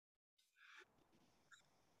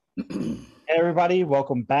Hey everybody,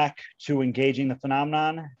 welcome back to Engaging the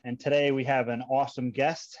Phenomenon. And today we have an awesome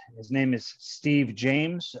guest. His name is Steve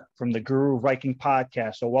James from the Guru Viking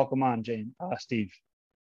podcast. So welcome on, Steve.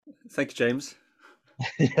 Thank you, James.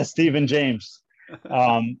 Yeah, Steve and James.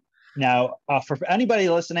 Um, now, for anybody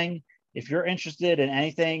listening, if you're interested in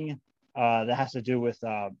anything that has to do with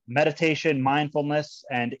meditation, mindfulness,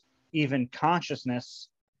 and even consciousness,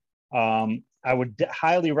 I would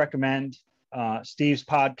highly recommend Steve's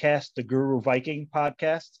podcast, the Guru Viking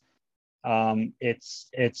podcast. In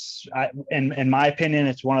my opinion,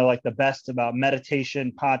 it's one of like the best about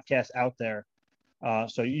meditation podcasts out there.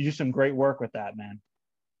 So you do some great work with that, man.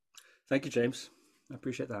 Thank you, James. I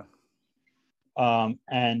appreciate that.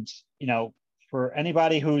 And for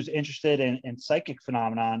anybody who's interested in psychic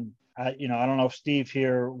phenomenon, I don't know if Steve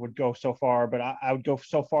here would go so far, but I would go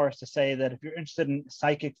so far as to say that if you're interested in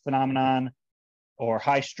psychic phenomenon or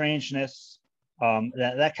high strangeness,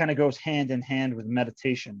 that kind of goes hand in hand with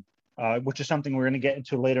meditation, which is something we're going to get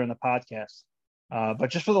into later in the podcast. But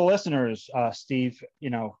just for the listeners, Steve,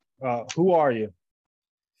 who are you?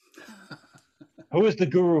 Who is the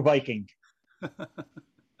Guru Viking?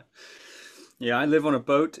 Yeah, I live on a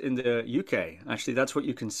boat in the UK. Actually, that's what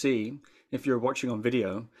you can see if you're watching on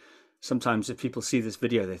video. Sometimes if people see this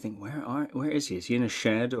video, they think, where is he? Is he in a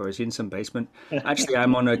shed or is he in some basement? Actually,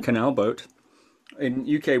 I'm on a canal boat. In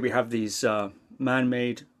UK, we have these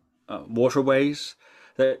man-made waterways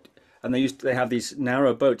and they have these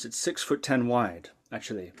narrow boats. It's 6'10" wide,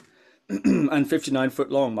 actually, and 59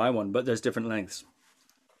 foot long, my one, but there's different lengths.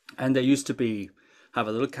 And they used to have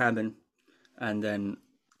a little cabin and then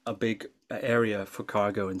a big area for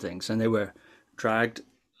cargo and things. And they were dragged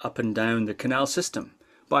up and down the canal system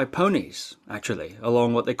by ponies, actually,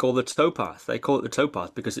 along what they call the towpath. They call it the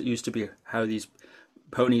towpath because it used to be how these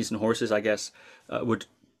ponies and horses, I guess, would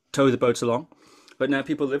tow the boats along. But now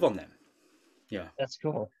people live on them. Yeah. That's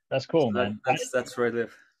cool. That's cool, So man. that's where I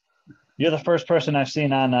live. You're the first person I've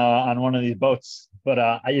seen on one of these boats. But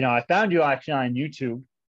I found you actually on YouTube.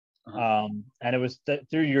 And it was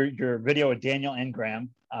through your video with Daniel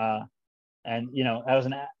Ingram. And that was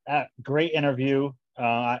a great interview.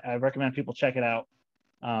 I recommend people check it out.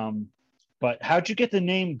 But how'd you get the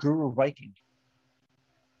name Guru Viking?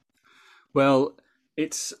 Well,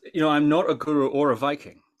 I'm not a guru or a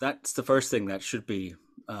Viking. That's the first thing that should be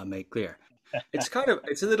made clear. It's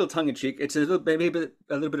a little tongue in cheek. It's maybe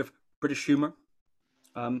a little bit of British humor.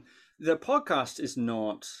 The podcast is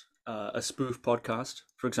not a spoof podcast,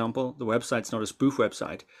 for example. The website's not a spoof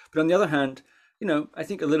website. But on the other hand, I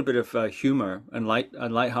think a little bit of humor and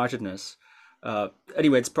lightheartedness.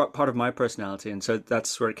 Anyway, it's part of my personality, and so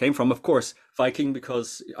that's where it came from. Of course, Viking,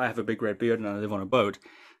 because I have a big red beard and I live on a boat,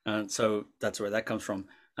 and so that's where that comes from.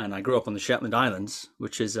 And I grew up on the Shetland Islands,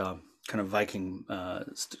 which is a kind of Viking kind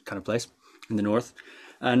of place in the north.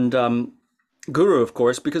 And Guru, of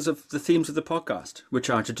course, because of the themes of the podcast, which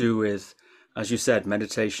are to do with, as you said,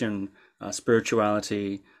 meditation,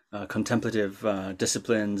 spirituality, contemplative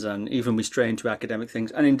disciplines, and even we stray into academic things.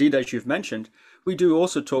 And indeed, as you've mentioned, we do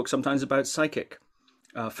also talk sometimes about psychic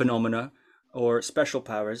phenomena or special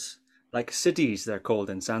powers, like siddhis, they're called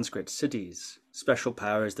in Sanskrit, siddhis, special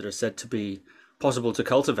powers that are said to be possible to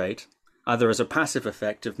cultivate, either as a passive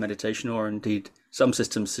effect of meditation, or indeed some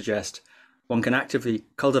systems suggest one can actively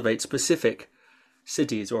cultivate specific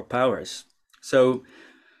siddhis or powers. So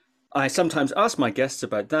I sometimes ask my guests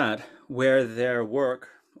about that, where their work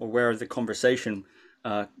or where the conversation,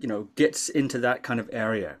 gets into that kind of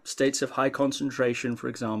area. States of high concentration, for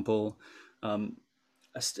example, where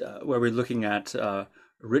we're looking at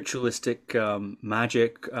ritualistic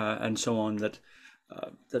magic and so on that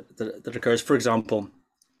occurs. For example,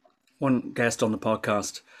 one guest on the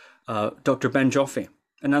podcast, Dr. Ben Joffe,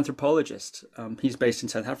 an anthropologist. He's based in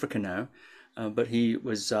South Africa now, but he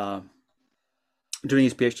was doing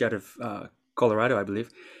his PhD out of Colorado, I believe,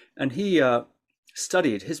 and he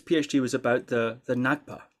studied. His PhD was about the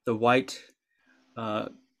Nagpa, the white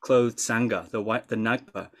clothed Sangha, the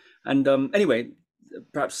Nagpa. And anyway,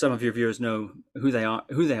 perhaps some of your viewers know who they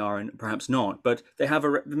are, and perhaps not. But they have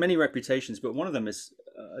many reputations. But one of them is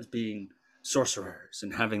as being sorcerers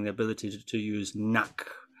and having the ability to use nak,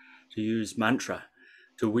 to use mantra,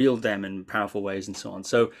 to wield them in powerful ways, and so on.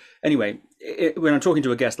 So anyway, when I'm talking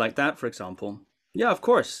to a guest like that, for example, yeah, of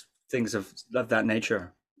course, things of that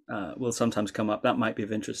nature will sometimes come up. That might be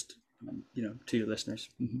of interest, to your listeners.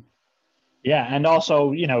 Mm-hmm. Yeah, and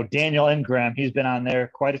also, Daniel Ingram, he's been on there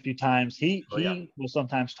quite a few times. He will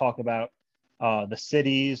sometimes talk about the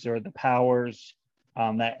cities or the powers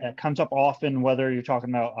that comes up often, whether you're talking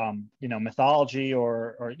about mythology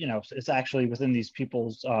or it's actually within these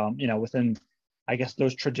people's within I guess,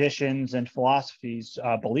 those traditions and philosophies,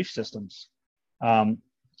 belief systems. Um,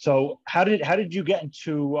 so how did you get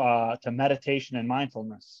into to meditation and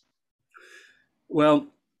mindfulness? Well,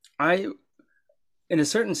 I, in a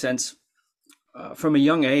certain sense, from a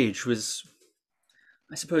young age, was,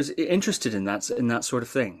 I suppose, interested in that sort of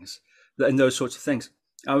things, in those sorts of things.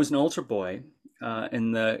 I was an altar boy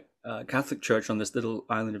in the Catholic Church on this little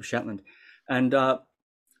island of Shetland, and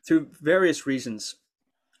through various reasons,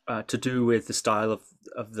 to do with the style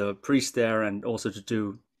of the priest there, and also to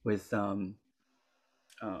do with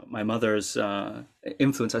my mother's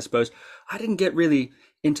influence, I suppose, I didn't get really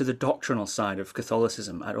into the doctrinal side of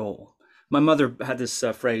Catholicism at all. My mother had this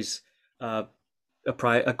phrase, a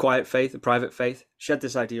quiet faith, a private faith. She had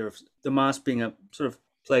this idea of the Mass being a sort of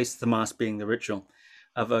place, the Mass being the ritual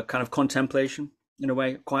of a kind of contemplation, in a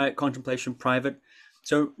way, quiet contemplation, private.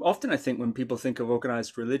 So often I think when people think of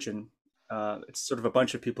organized religion, it's sort of a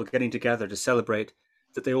bunch of people getting together to celebrate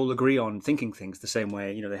that they all agree on thinking things the same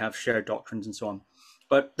way. They have shared doctrines and so on.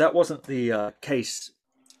 But that wasn't the case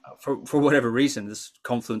for whatever reason, this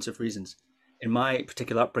confluence of reasons. In my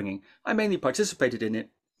particular upbringing, I mainly participated in it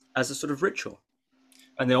as a sort of ritual.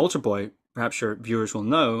 And the altar boy, perhaps your viewers will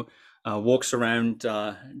know, walks around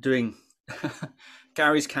doing,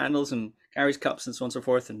 carries candles and carries cups and so on and so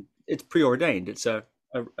forth. And it's preordained. It's a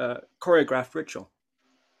choreographed ritual.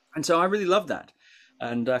 And so I really loved that.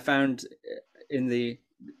 And I found in the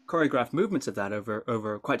choreographed movements of that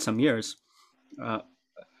over quite some years,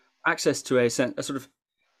 access to a sort of,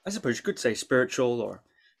 I suppose you could say, spiritual or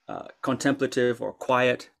contemplative or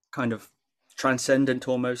quiet, kind of transcendent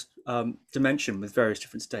almost dimension with various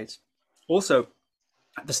different states. Also,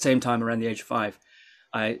 at the same time, around the age of 5,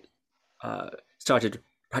 I started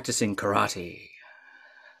practicing karate.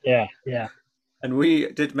 Yeah, yeah. And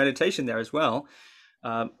we did meditation there as well.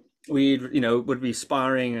 We would be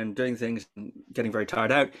sparring and doing things and getting very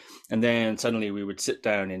tired out, and then suddenly we would sit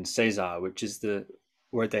down in seiza, which is the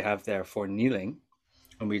word they have there for kneeling,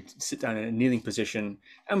 and we'd sit down in a kneeling position,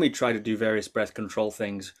 and we'd try to do various breath control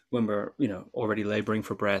things when we're already laboring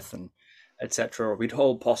for breath, and etc. Or we'd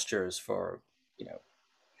hold postures for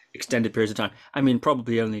extended periods of time. I mean,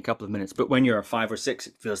 probably only a couple of minutes, but when you're 5 or 6,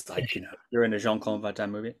 it feels like you're in a Jean-Claude Van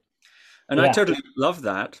Damme movie. And yeah. I totally loved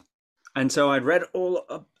that. And so I'd read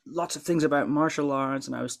lots of things about martial arts,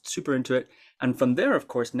 and I was super into it. And from there, of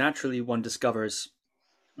course, naturally one discovers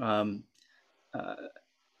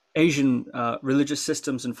Asian religious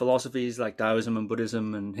systems and philosophies like Taoism and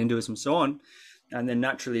Buddhism and Hinduism and so on. And then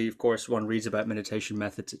naturally, of course, one reads about meditation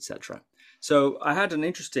methods, etc. So I had an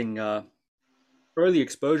interesting early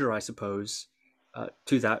exposure, I suppose,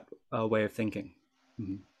 to that way of thinking.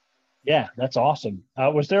 Mm-hmm. Yeah, that's awesome.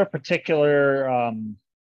 Was there a particular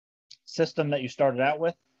system that you started out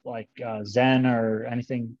with, like Zen or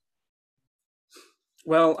anything?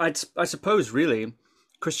 Well, I suppose really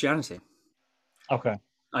Christianity. Okay.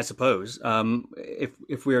 I suppose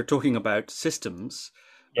if we are talking about systems,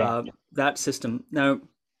 that system. Now,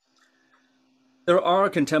 there are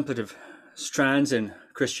contemplative strands in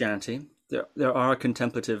Christianity. There are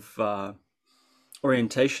contemplative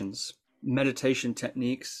orientations, meditation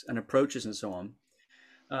techniques and approaches and so on.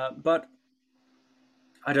 But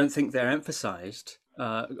I don't think they're emphasized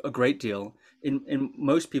a great deal in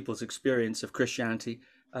most people's experience of Christianity.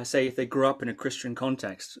 Say if they grew up in a Christian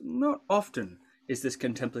context, not often is this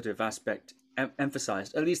contemplative aspect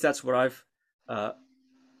emphasized. At least that's what I've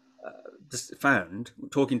found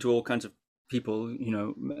talking to all kinds of people.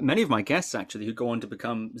 Many of my guests actually who go on to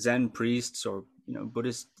become Zen priests or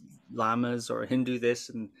Buddhist lamas or Hindu this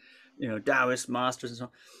and Taoist masters and so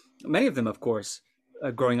on. Many of them, of course,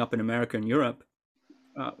 growing up in America and Europe,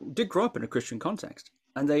 did grow up in a Christian context,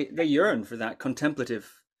 and they yearn for that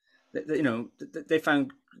contemplative. They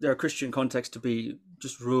found their Christian context to be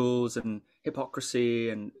just rules and hypocrisy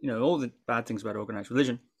and all the bad things about organized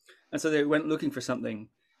religion, and so they went looking for something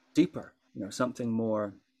deeper, something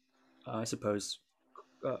more, I suppose,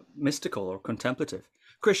 mystical or contemplative.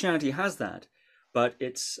 Christianity has that, but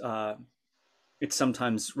it's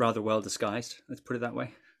sometimes rather well disguised. Let's put it that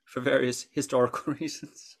way, for various historical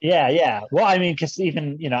reasons. Yeah. Well, I mean, because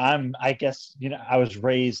even I guess I was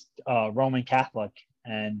raised Roman Catholic,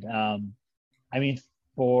 and I mean,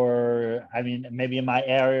 maybe in my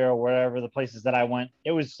area or wherever the places that I went,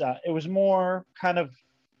 it was more kind of,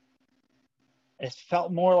 it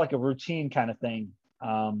felt more like a routine kind of thing.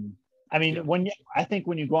 I mean, I think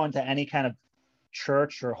when you go into any kind of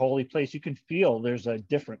church or holy place, you can feel there's a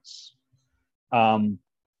difference.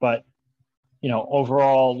 But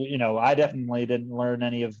overall, I definitely didn't learn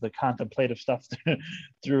any of the contemplative stuff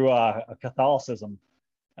through Catholicism.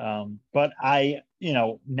 But I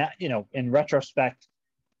in retrospect,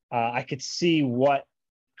 I could see what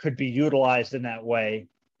could be utilized in that way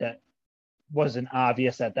that wasn't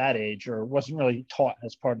obvious at that age or wasn't really taught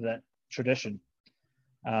as part of that tradition.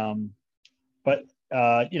 But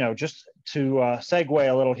just to segue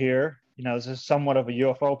a little here, this is somewhat of a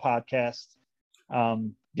UFO podcast.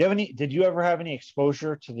 Did you ever have any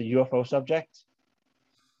exposure to the UFO subject?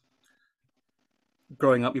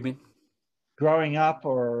 Growing up, you mean? Growing up,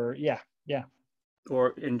 or yeah.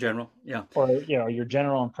 Or in general, yeah. Or your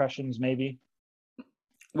general impressions, maybe.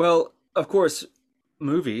 Well, of course,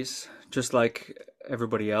 movies, just like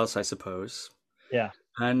everybody else, I suppose. Yeah.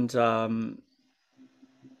 And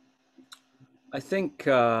I think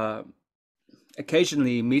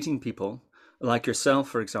occasionally meeting people like yourself,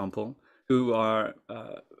 for example, who are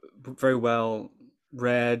very well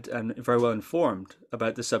read and very well informed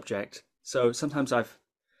about the subject. So sometimes I've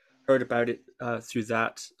heard about it through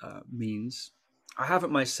that means. I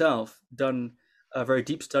haven't myself done a very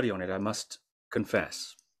deep study on it, I must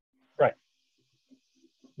confess. Right.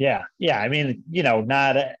 Yeah. Yeah. I mean,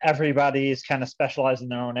 not everybody is kind of specialized in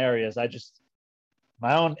their own areas.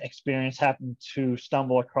 My own experience happened to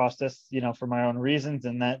stumble across this, for my own reasons.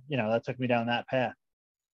 And that, that took me down that path.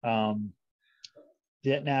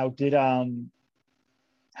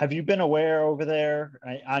 Have you been aware over there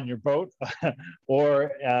on your boat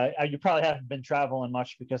or you probably haven't been traveling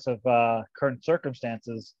much because of current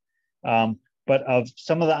circumstances, but of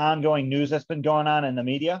some of the ongoing news that's been going on in the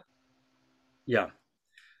media? Yeah,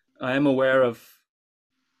 I am aware of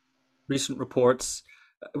recent reports.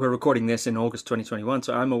 We're recording this in August 2021,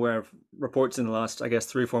 so I'm aware of reports in the last, I guess,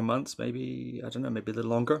 3 or 4 months, maybe, I don't know, maybe a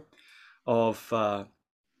little longer, of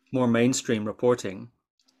more mainstream reporting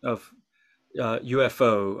of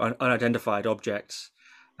UFO, unidentified objects,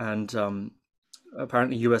 and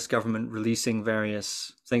apparently US government releasing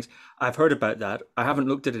various things. I've heard about that. I haven't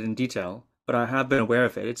looked at it in detail, but I have been aware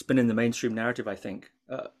of it. It's been in the mainstream narrative, I think,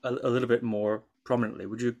 a little bit more prominently.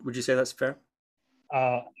 Would you say that's fair?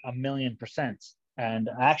 1,000,000%. And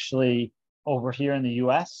actually, over here in the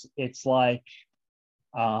US, it's like,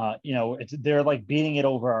 they're like beating it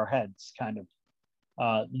over our heads, kind of.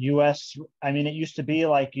 US, I mean, it used to be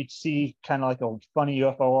like you'd see kind of like a funny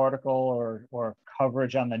UFO article or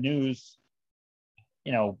coverage on the news,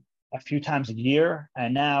 a few times a year,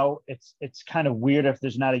 and now it's kind of weird if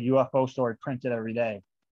there's not a UFO story printed every day.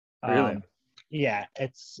 Really? Yeah,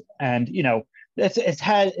 it's had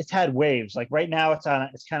waves. Like right now, it's kind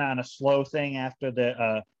of on a slow thing after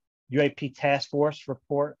the UAP task force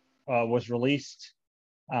report was released.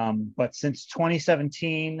 But since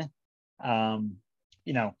 2017,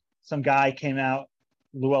 some guy came out,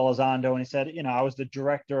 Lou Elizondo, and he said, I was the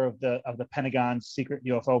director of the Pentagon's secret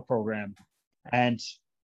UFO program, and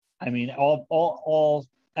I mean, all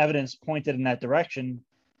evidence pointed in that direction.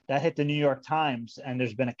 That hit the New York Times, and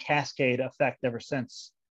there's been a cascade effect ever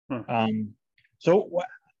since. So,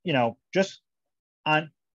 just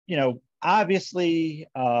on, obviously,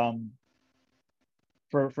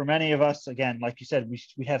 for many of us, again, like you said,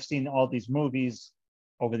 we have seen all these movies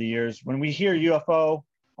over the years. When we hear UFO,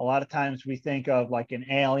 a lot of times we think of like an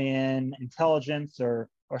alien intelligence or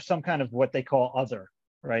some kind of what they call other,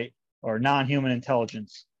 right? Or non-human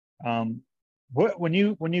intelligence. When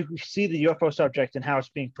you see the UFO subject and how it's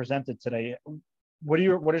being presented today, what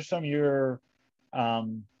are some of your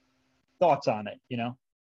thoughts on it?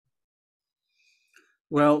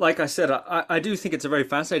 Well, like I said, I do think it's a very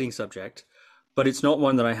fascinating subject, but it's not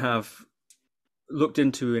one that I have looked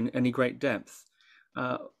into in any great depth.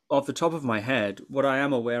 Off the top of my head, what I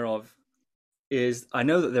am aware of is I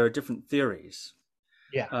know that there are different theories.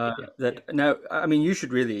 Yeah. Now, I mean, you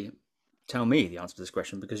should really tell me the answer to this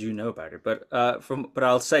question because you know about it. But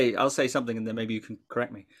I'll say something and then maybe you can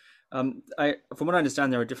correct me. From what I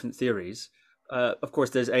understand, there are different theories. Of course,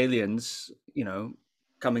 there's aliens,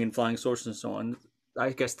 coming in flying saucers and so on.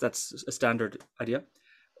 I guess that's a standard idea.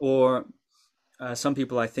 Or some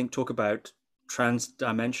people, I think, talk about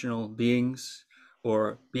trans-dimensional beings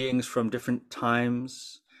or beings from different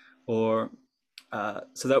times, or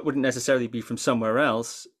so that wouldn't necessarily be from somewhere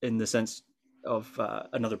else in the sense of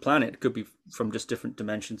another planet. It could be from just different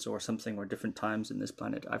dimensions or something, or different times in this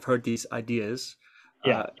planet. I've heard these ideas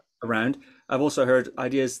around. I've also heard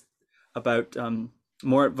ideas about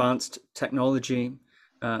more advanced technology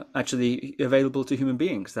actually available to human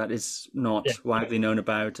beings that is not widely known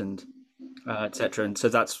about, and etc. And so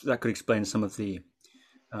that could explain some of the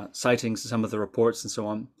sightings and some of the reports and so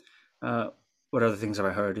on. What other things have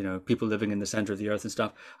I heard? People living in the center of the earth and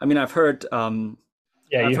stuff. I mean, I've heard. You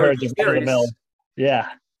heard the run-of-the-mill. Yeah.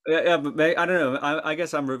 Yeah, but I don't know. I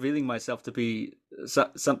guess I'm revealing myself to be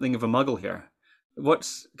something of a muggle here. Can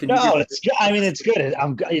you No, give? it's good. I mean, it's good.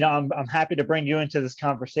 I'm happy to bring you into this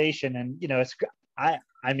conversation, and I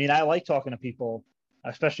mean, I like talking to people,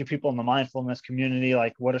 especially people in the mindfulness community.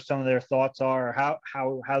 Like, what are some of their thoughts are, or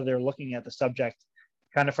how they're looking at the subject,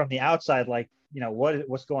 kind of from the outside. Like,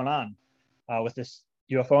 what's going on with this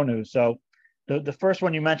UFO news. So, the first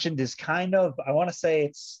one you mentioned is kind of, I want to say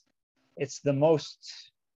it's the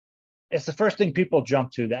most it's the first thing people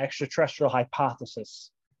jump to, the extraterrestrial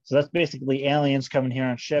hypothesis. So that's basically aliens coming here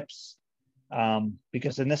on ships.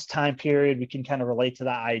 Because in this time period, we can kind of relate to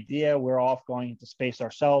that idea. We're off going into space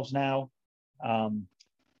ourselves now.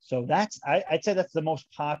 So I'd say that's the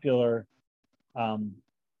most popular.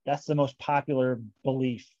 That's the most popular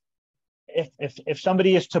belief. If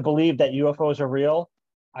somebody is to believe that UFOs are real,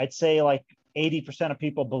 I'd say like 80% of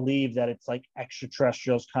people believe that it's like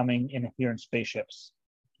extraterrestrials coming in here in spaceships.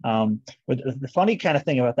 But the funny kind of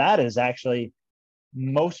thing about that is actually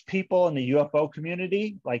most people in the UFO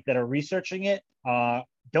community, like that are researching it,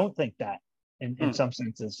 don't think that in some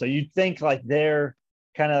senses. So you'd think like they're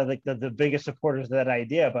kind of like the biggest supporters of that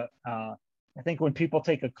idea. But I think when people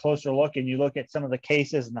take a closer look and you look at some of the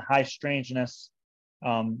cases and the high strangeness,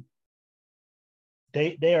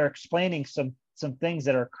 they are explaining some things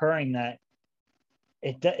that are occurring that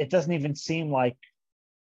it doesn't even seem like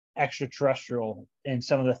extraterrestrial in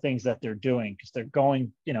some of the things that they're doing, because they're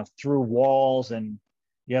going through walls, and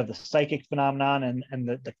you have the psychic phenomenon,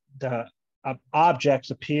 and the objects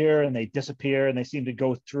appear and they disappear, and they seem to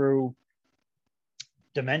go through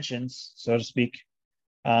dimensions, so to speak.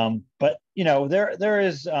 But there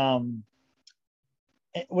is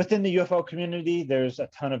within the UFO community, there's a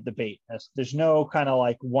ton of debate. There's no kind of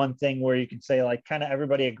like one thing where you can say like kind of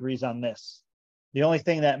everybody agrees on this. The only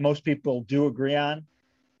thing that most people do agree on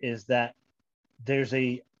is that there's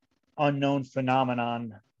a unknown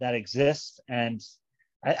phenomenon that exists, and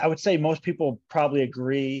I would say most people probably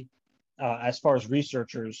agree, as far as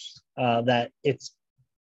researchers, that it's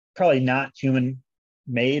probably not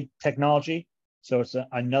human-made technology. So it's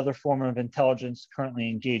another form of intelligence currently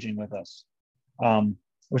engaging with us,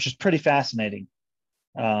 which is pretty fascinating.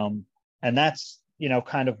 And that's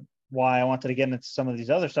kind of why I wanted to get into some of these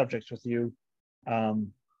other subjects with you.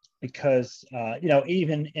 Because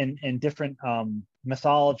even in different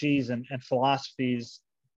mythologies and philosophies,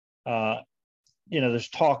 there's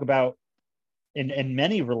talk about in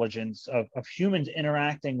many religions of humans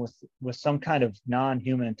interacting with some kind of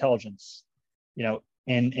non-human intelligence.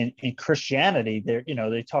 In Christianity,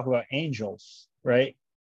 they talk about angels, right?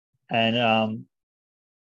 And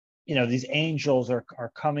these angels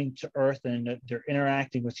are coming to Earth, and they're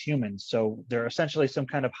interacting with humans, so they're essentially some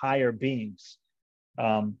kind of higher beings.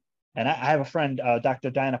 And I have a friend,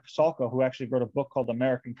 Dr. Diana Pasulka, who actually wrote a book called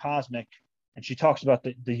American Cosmic, and she talks about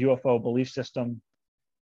the UFO belief system.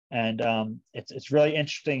 And it's really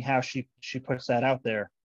interesting how she puts that out there.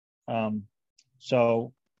 One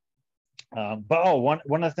of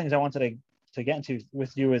the things I wanted to get into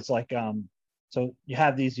with you is like, so you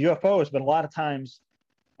have these UFOs, but a lot of times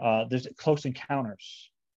there's close encounters.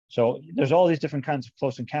 So there's all these different kinds of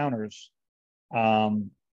close encounters.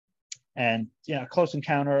 And close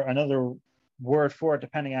encounter, another word for it,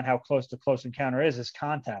 depending on how close the close encounter is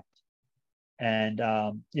contact. And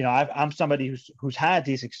I'm somebody who's had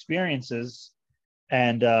these experiences,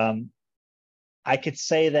 and I could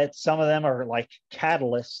say that some of them are like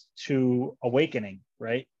catalysts to awakening,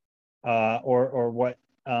 right? Or what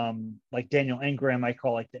like Daniel Ingram might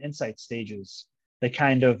call like the insight stages.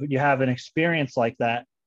 You have an experience like that,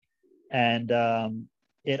 and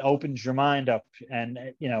it opens your mind up, and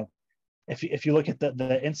if you look at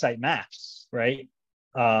the insight maps, right?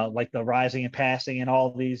 Like the rising and passing and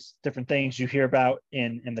all these different things you hear about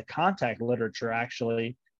in the contact literature,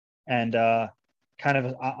 actually, and kind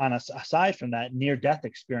of aside from that, near-death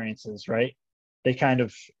experiences, right? They kind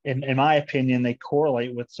of, in my opinion, they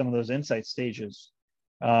correlate with some of those insight stages.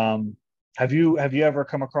 Have you ever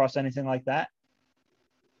come across anything like that?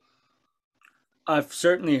 I've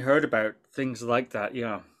certainly heard about things like that,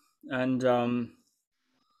 yeah. And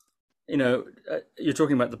you're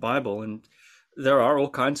talking about the Bible, and there are all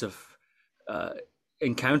kinds of uh,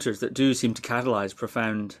 encounters that do seem to catalyze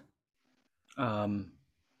profound um,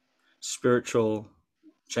 spiritual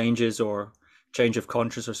changes or change of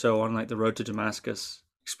conscience or so on, like the Road to Damascus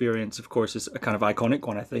experience, of course, is a kind of iconic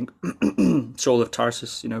one, I think. Saul of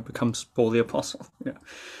Tarsus, becomes Paul the Apostle. Yeah.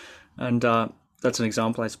 And that's an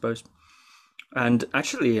example, I suppose. And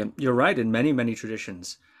actually, you're right, in many, many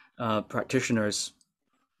traditions, practitioners,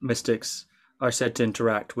 mystics, are said to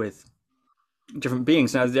interact with different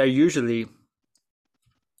beings. Now, they're usually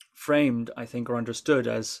framed, I think, or understood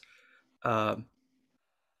as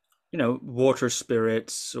water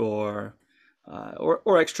spirits or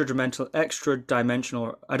extra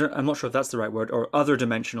dimensional. I'm not sure if that's the right word, or other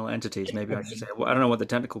dimensional entities. Maybe I should say. Well, I don't know what the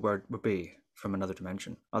technical word would be from another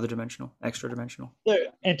dimension. Other dimensional, extra dimensional. They're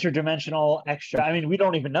interdimensional, extra. I mean, we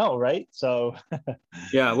don't even know, right? So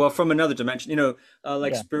Yeah, well, from another dimension,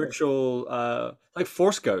 like yeah, spiritual, like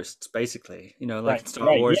force ghosts, basically. Like right, in Star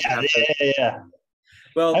right, Wars, you yeah, have the. yeah, yeah, yeah.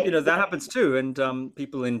 Well, I, that happens too, and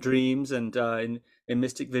people in dreams and in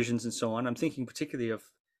mystic visions and so on. I'm thinking particularly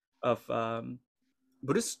of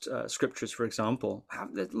Buddhist scriptures, for example,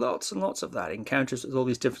 have there's lots and lots of that encounters with all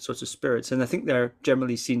these different sorts of spirits, and I think they're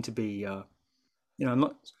generally seen to be, I'm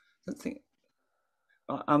not, I don't think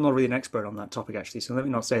I'm not really an expert on that topic actually, so let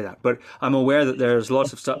me not say that. But I'm aware that there's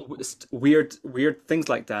lots of stuff, weird things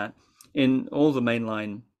like that in all the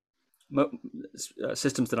mainline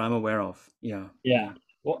systems that I'm aware of. Yeah. yeah.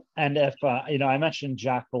 Well, and if I mentioned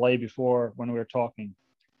Jacques Vallée before when we were talking,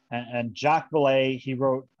 and Jacques Vallée, he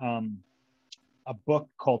wrote a book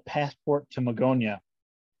called Passport to Magonia.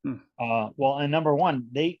 Hmm. Well, and number one,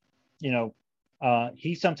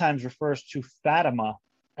 he sometimes refers to Fatima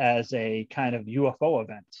as a kind of UFO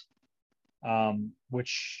event,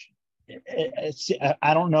 which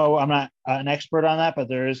I don't know. I'm not an expert on that, but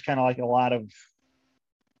there is kind of like a lot of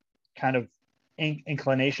kind of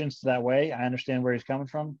inclinations to that way. I understand where he's coming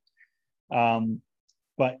from.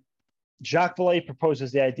 But Jacques Vallée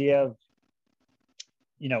proposes the idea of,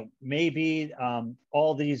 maybe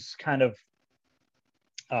all these kind of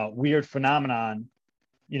weird phenomenon,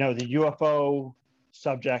 the UFO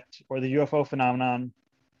subject or the UFO phenomenon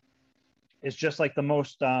is just like the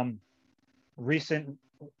most recent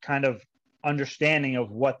kind of understanding of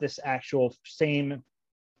what this actual same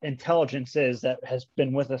intelligence is that has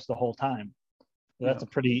been with us the whole time. So that's Yeah.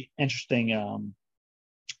 a pretty interesting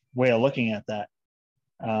way of looking at that.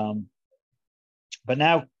 But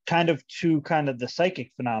now kind of to kind of the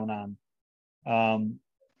psychic phenomenon.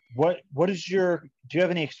 What is do you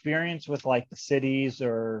have any experience with like the cities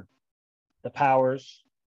or the powers?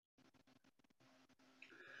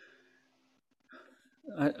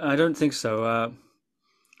 I don't think so.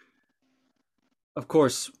 Of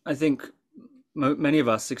course, I think many of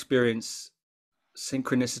us experience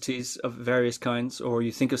synchronicities of various kinds, or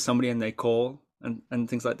you think of somebody and they call and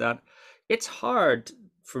things like that. It's hard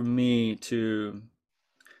for me to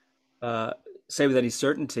uh, say with any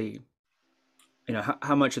certainty,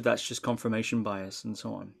 how much of that's just confirmation bias and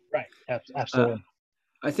so on. Right. Uh, Absolutely.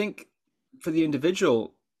 I think for the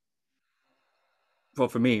individual, well,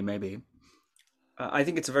 for me, maybe, I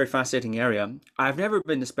think it's a very fascinating area. I've never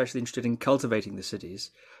been especially interested in cultivating the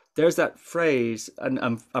cities. There's that phrase, and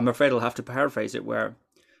I'm afraid I'll have to paraphrase it, where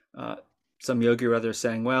uh, some yogi or other is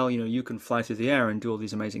saying, well, you can fly through the air and do all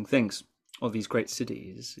these amazing things, all these great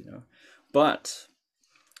cities, but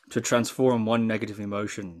to transform one negative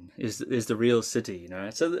emotion is the real city,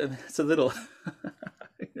 it's a little.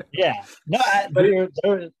 Yeah. No, But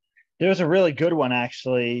there was a really good one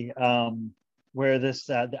actually, where this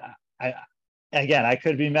I again I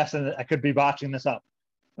could be botching this up,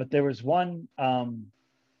 but there was one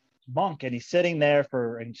monk and he's sitting there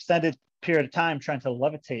for an extended period of time trying to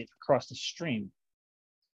levitate across the stream,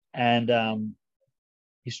 and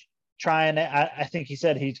he's trying. I think he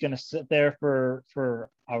said he's going to sit there for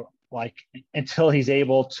like until he's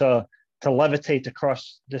able to levitate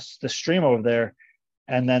across the stream over there.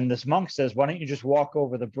 And then this monk says, "Why don't you just walk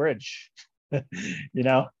over the bridge?" you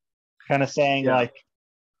know, kind of saying yeah, like,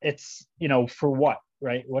 it's for what,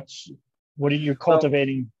 right? What are you well,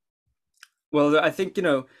 cultivating? I think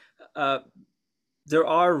uh, there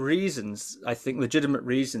are reasons. I think legitimate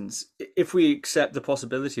reasons, if we accept the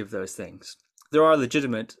possibility of those things. There are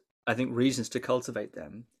legitimate, I think, reasons to cultivate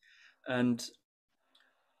them, and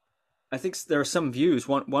I think there are some views.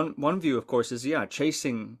 One view, of course, is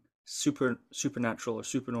chasing supernatural or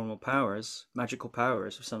supernormal powers, magical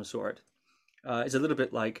powers of some sort, is a little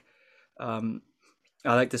bit like. Um,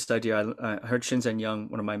 I like this idea. I heard Shinzen Young,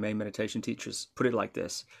 one of my main meditation teachers, put it like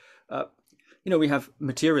this. Uh, we have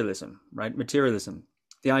materialism, right? Materialism,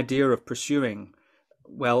 the idea of pursuing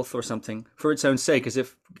wealth or something for its own sake, as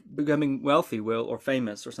if becoming wealthy will or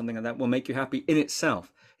famous or something like that will make you happy in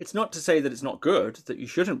itself. It's not to say that it's not good, that you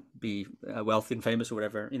shouldn't be wealthy and famous or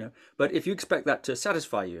whatever, but if you expect that to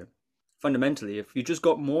satisfy you, fundamentally, if you just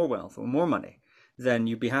got more wealth or more money, then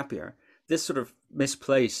you'd be happier. This sort of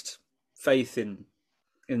misplaced faith in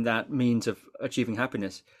that means of achieving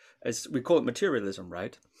happiness, as we call it materialism,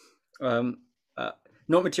 right? Um, uh,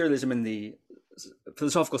 Not materialism in the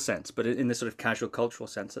philosophical sense, but in the sort of casual cultural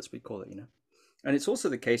sense, as we call it. And it's also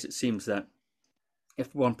the case, it seems, that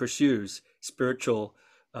if one pursues spiritual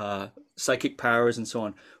psychic powers and so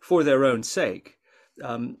on for their own sake,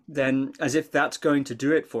 then as if that's going to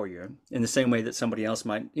do it for you in the same way that somebody else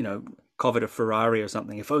might, covet a Ferrari or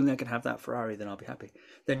something. If only I can have that Ferrari, then I'll be happy.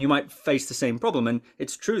 Then you might face the same problem. And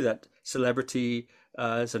it's true that celebrity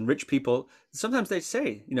and rich people, sometimes they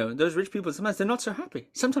say, those rich people, sometimes they're not so happy.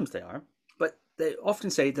 Sometimes they are, but they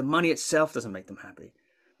often say the money itself doesn't make them happy.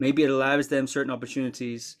 Maybe it allows them certain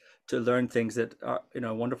opportunities to learn things that are,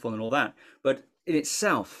 wonderful and all that. But in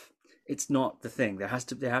itself, it's not the thing. They have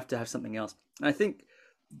to have something else. And I think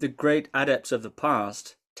the great adepts of the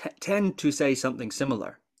past tend to say something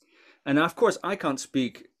similar. And of course, I can't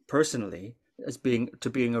speak personally as being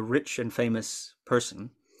a rich and famous person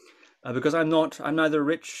because I'm neither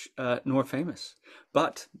rich nor famous.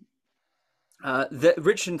 But the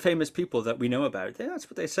rich and famous people that we know about, that's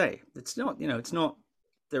what they say. It's not, it's not.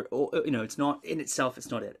 They're all, it's not in itself. It's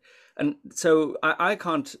not it. And so I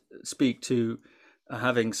can't speak to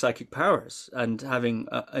having psychic powers and having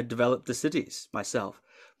developed the cities myself.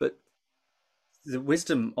 But the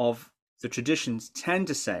wisdom of the traditions tend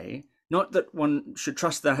to say, not that one should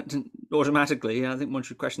trust that automatically, I think one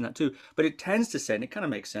should question that too, but it tends to say, and it kind of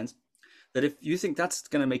makes sense, that if you think that's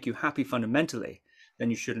going to make you happy fundamentally,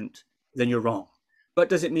 then you're wrong. But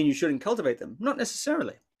does it mean you shouldn't cultivate them? Not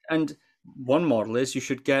necessarily. And one model is you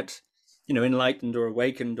should get, enlightened or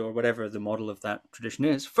awakened or whatever the model of that tradition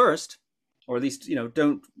is first, or at least,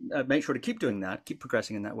 don't make sure to keep doing that, keep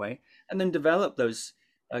progressing in that way, and then develop those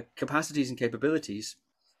capacities and capabilities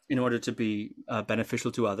in order to be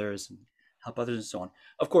beneficial to others and help others and so on.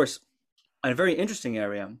 Of course, a very interesting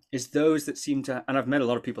area is those that seem to, and I've met a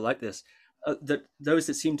lot of people like this, that those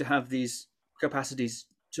that seem to have these capacities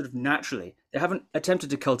sort of naturally. They haven't attempted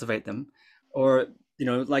to cultivate them, or,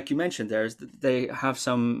 like you mentioned, they have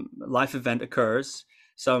some life event occurs,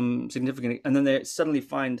 some significant, and then they suddenly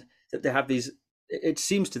find that they have these, it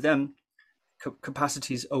seems to them,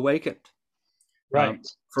 capacities awakened. Right.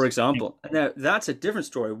 For example, now that's a different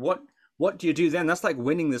story. What do you do then? That's like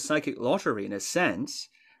winning the psychic lottery in a sense,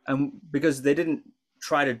 and because they didn't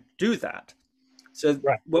try to do that. So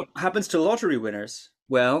right. What happens to lottery winners?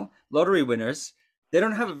 Well, lottery winners, they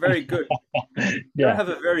don't have a very good,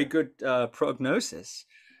 prognosis,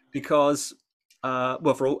 because I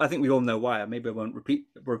think we all know why. Maybe I won't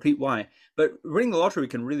repeat why. But winning the lottery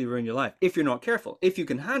can really ruin your life if you're not careful. If you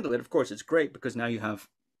can handle it, of course, it's great, because now you have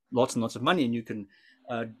lots and lots of money and you can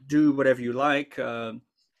do whatever you like,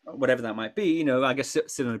 whatever that might be. I guess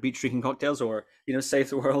sit on a beach drinking cocktails, or save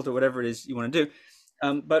the world, or whatever it is you want to do.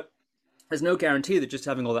 But there's no guarantee that just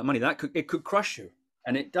having all that money it could crush you,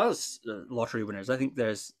 and it does. Lottery winners. I think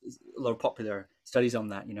there's a lot of popular studies on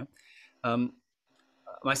that.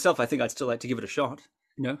 Myself, I think I'd still like to give it a shot.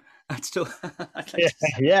 I'd like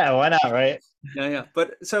yeah, why not, right? Yeah.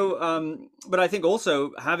 But I think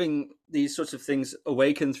also having these sorts of things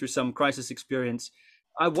awaken through some crisis experience,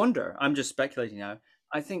 I wonder, I'm just speculating now.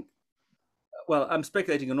 I think, I'm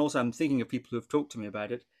speculating, and also I'm thinking of people who have talked to me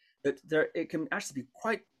about it, that it can actually be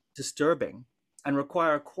quite disturbing and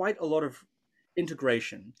require quite a lot of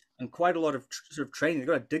integration and quite a lot of sort of training. They've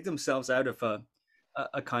got to dig themselves out of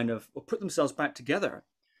a kind of, or put themselves back together,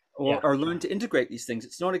 or learn to integrate these things.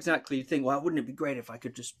 It's not exactly you think, wouldn't it be great if I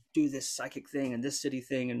could just do this psychic thing and this city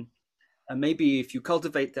thing, and maybe if you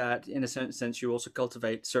cultivate that, in a sense, you also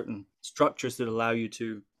cultivate certain structures that allow you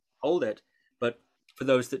to hold it. But for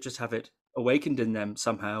those that just have it awakened in them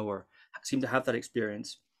somehow, or seem to have that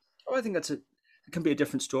experience, I think it can be a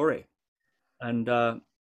different story. And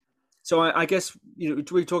so I guess,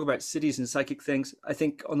 we talk about cities and psychic things. I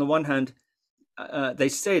think on the one hand, they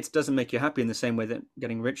say it doesn't make you happy in the same way that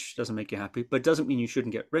getting rich doesn't make you happy, but it doesn't mean you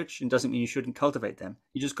shouldn't get rich, and doesn't mean you shouldn't cultivate them.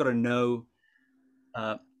 You just got to know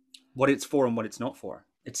what it's for and what it's not for.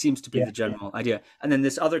 It seems to be the general idea. And then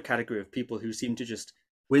this other category of people who seem to just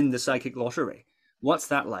win the psychic lottery. What's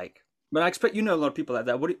that like? But I expect a lot of people like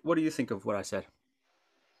that. What do you think of what I said?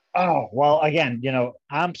 Oh, well, again,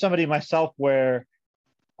 I'm somebody myself where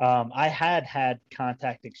I had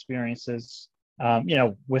contact experiences,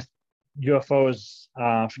 with UFOs,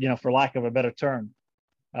 for lack of a better term.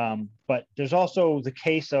 But there's also the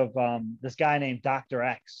case of this guy named Dr.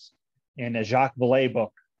 X in a Jacques Vallée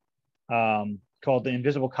book called The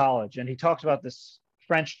Invisible College. And he talks about this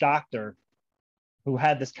French doctor who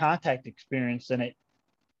had this contact experience, and it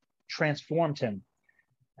transformed him.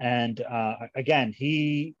 And again,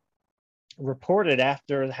 he reported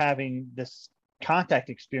after having this contact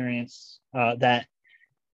experience that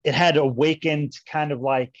it had awakened kind of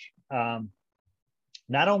like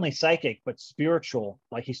not only psychic, but spiritual.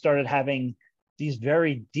 Like he started having these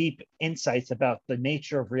very deep insights about the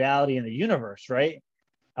nature of reality and the universe, right?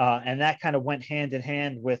 and that kind of went hand in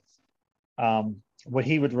hand with what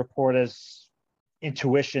he would report as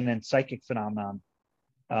intuition and psychic phenomenon.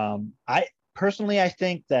 I personally, I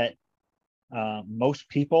think that most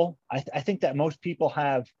people, I think that most people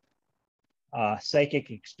have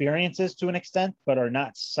psychic experiences to an extent, but are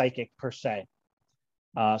not psychic per se.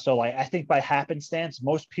 So like, I think by happenstance,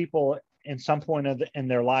 most people in some point in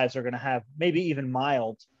their lives are going to have maybe even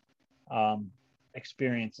mild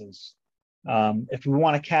experiences. If we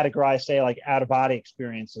want to categorize, say, like out of body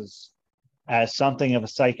experiences as something of a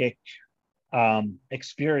psychic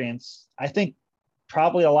experience, I think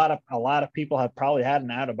probably a lot of people have probably had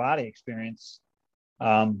an out of body experience.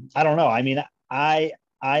 I don't know. I mean, I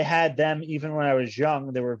had them even when I was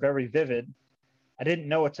young. They were very vivid. I didn't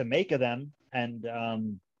know what to make of them,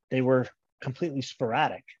 and they were completely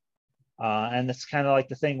sporadic. And it's kind of like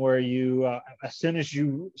the thing where you, as soon as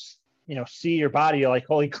you see your body, you're like,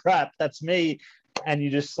 holy crap, that's me, and you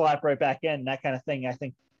just slap right back in. That kind of thing, I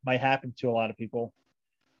think, might happen to a lot of people.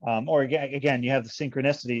 Or again, you have the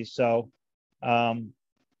synchronicities. So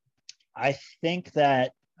I think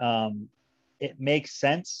that it makes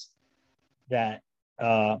sense that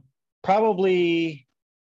probably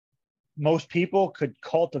most people could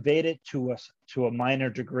cultivate it to a minor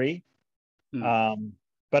degree.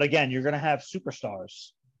 But again, you're going to have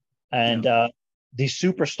superstars, and these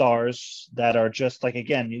superstars that are just like,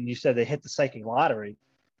 again, you said they hit the psychic lottery,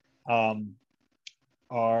 are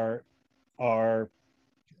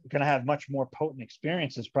going to have much more potent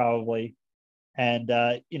experiences probably. And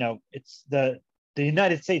it's the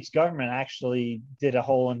United States government actually did a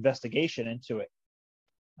whole investigation into it,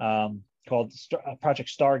 called Project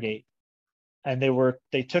Stargate, and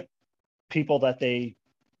they took people that they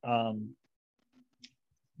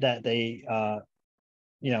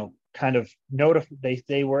kind of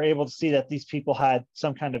they were able to see that these people had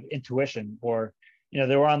some kind of intuition, or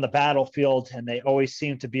they were on the battlefield and they always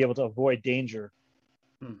seemed to be able to avoid danger.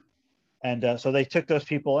 And so they took those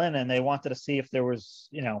people in, and they wanted to see if there was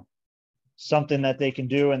something that they can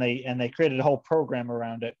do, and they created a whole program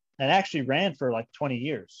around it, and actually ran for like 20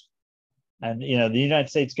 years. And the United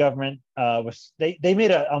States government they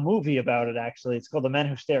made a movie about it. Actually, it's called The Men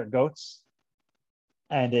Who Stare at Goats,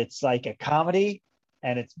 and it's like a comedy,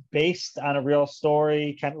 and it's based on a real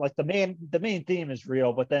story. Kind of like the main theme is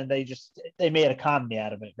real, but then they made a comedy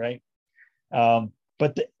out of it, right?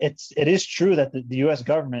 But it is true that the U.S.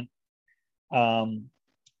 government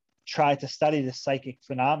tried to study the psychic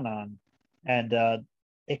phenomenon, and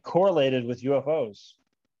it correlated with UFOs.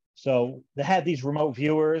 So they had these remote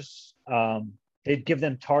viewers. They'd give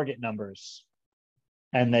them target numbers,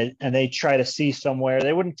 and they try to see somewhere.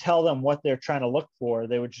 They wouldn't tell them what they're trying to look for.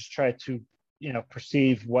 They would just try to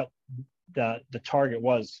perceive what the target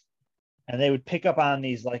was, and they would pick up on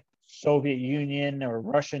these like Soviet Union or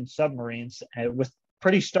Russian submarines with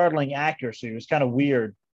pretty startling accuracy. It was kind of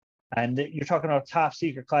weird. And you're talking about top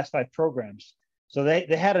secret classified programs. So they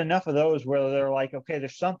had enough of those where they're like, okay,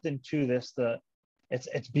 there's something to this.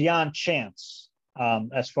 It's beyond chance,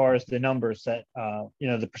 as far as the numbers that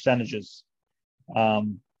the percentages.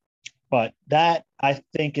 But that, I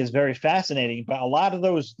think, is very fascinating. But a lot of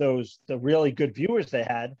the really good viewers they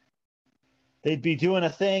had, they'd be doing a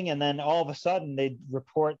thing, and then all of a sudden they'd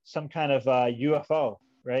report some kind of UFO,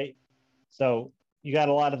 right? So you got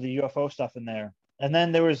a lot of the UFO stuff in there. And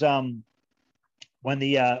then there was when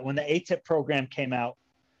the ATIP program came out,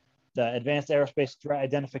 the Advanced Aerospace Threat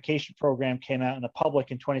Identification Program came out in the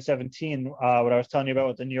public in 2017. What I was telling you about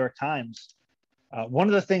with the New York Times. One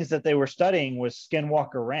of the things that they were studying was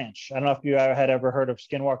Skinwalker Ranch. I don't know if you had ever heard of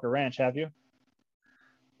Skinwalker Ranch. Have you?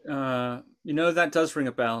 That does ring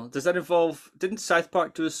a bell. Does that involve? Didn't South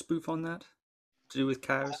Park do a spoof on that to do with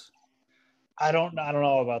cows? I don't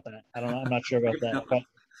know about that. I'm not sure about that.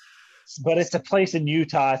 But it's a place in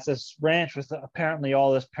Utah. It's this ranch with apparently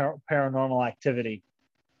all this paranormal activity.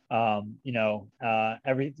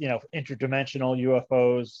 Interdimensional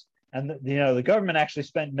UFOs, and the government actually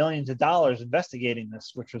spent millions of dollars investigating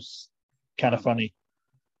this, which was kind of funny.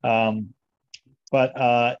 But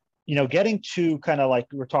getting to kind of like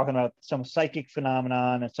we're talking about some psychic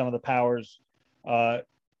phenomenon and some of the powers.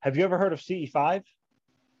 Have you ever heard of CE5?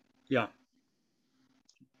 Yeah.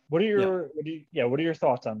 What are your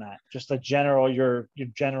thoughts on that? Just your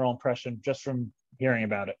general impression just from hearing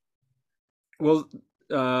about it. Well,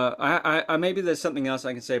 I maybe there's something else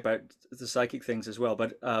I can say about the psychic things as well,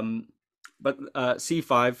 but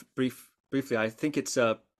C5 briefly, I think it's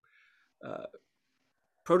a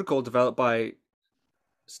protocol developed by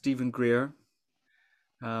Stephen Greer,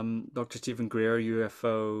 Dr. Stephen Greer,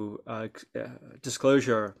 UFO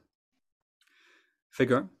disclosure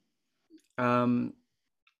figure.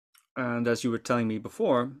 And as you were telling me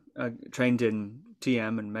before, trained in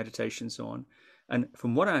TM and meditation and so on. And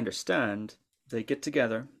from what I understand, they get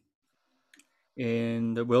together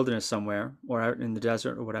in the wilderness somewhere or out in the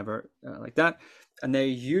desert or whatever like that, and they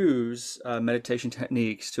use meditation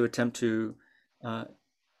techniques to attempt to, I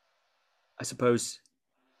suppose,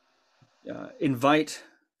 invite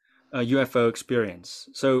a UFO experience.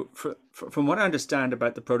 So, from what I understand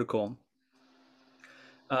about the protocol,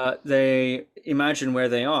 they imagine where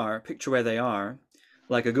they are, picture where they are,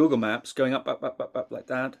 like a Google Maps, going up, up, up, up, up like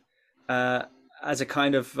that, uh, as a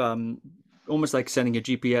kind of almost like sending a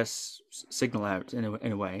GPS signal out in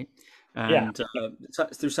a way. Yeah.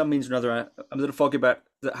 And through some means or another, I'm a little foggy about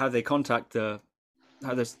how they contact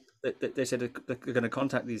how this, they said they're going to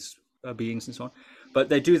contact these beings and so on, but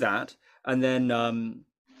they do that, and then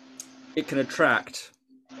it can attract.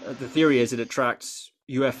 The theory is it attracts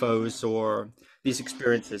UFOs or these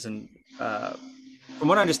experiences, and from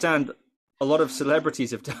what I understand, a lot of celebrities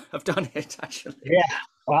have done it actually, Yeah.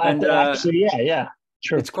 Well, and actually, yeah, yeah,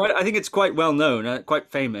 true. it's quite. I think it's quite well known,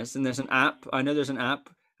 quite famous. And there's an app. I know there's an app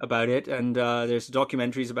about it, and there's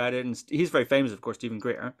documentaries about it. And he's very famous, of course, Stephen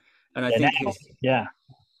Greer. And I Yeah, now, think his yeah,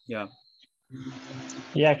 yeah.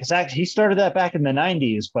 yeah, because actually he started that back in the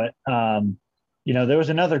 '90s, but there was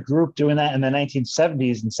another group doing that in the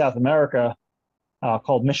 1970s in South America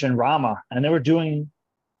called Mission Rama, and they were doing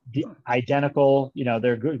the identical.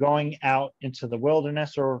 They're going out into the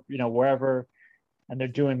wilderness or wherever, and they're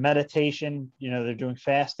doing meditation. They're doing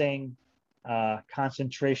fasting,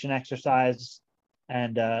 concentration exercise,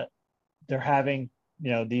 and they're having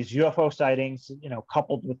these UFO sightings.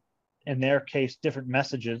 Coupled with, in their case, different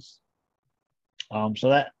messages.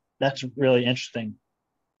 So that's really interesting.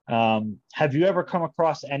 Have you ever come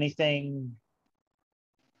across anything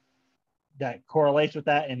that correlates with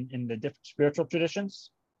that in the different spiritual traditions?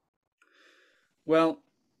 Well,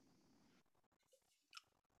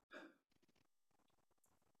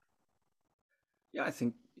 yeah, I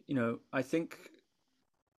think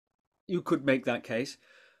you could make that case.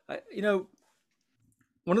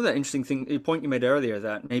 One of the interesting thing, the point you made earlier,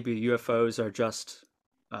 that maybe UFOs are just,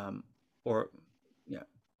 or yeah,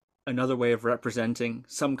 another way of representing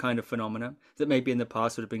some kind of phenomena that maybe in the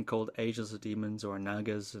past would have been called angels or demons or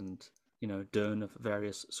nagas and Dun of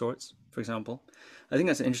various sorts, for example. I think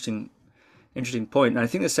that's an interesting point, and I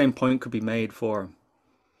think the same point could be made for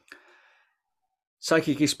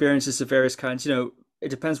psychic experiences of various kinds. It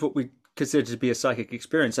depends what we consider to be a psychic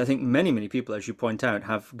experience. I think many people, as you point out,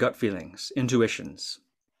 have gut feelings, intuitions,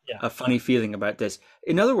 Yeah. a funny feeling about this.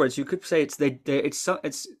 In other words, you could say it's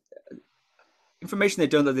information they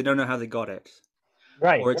don't know how they got it,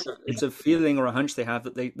 Right. or it's a feeling or a hunch they have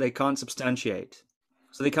that they can't substantiate.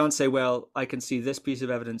 So they can't say, well, I can see this piece of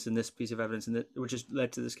evidence and this piece of evidence, and which has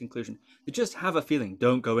led to this conclusion. They just have a feeling.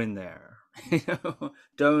 Don't go in there.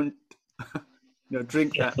 Don't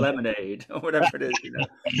drink that lemonade or whatever it is.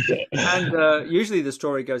 And usually the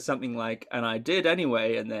story goes something like, "And I did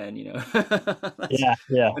anyway," and then Yeah.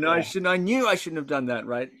 Yeah. and I knew I shouldn't have done that,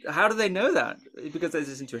 right? How do they know that? Because there's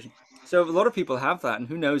this intuition. So a lot of people have that, and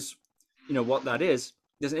who knows, what that is.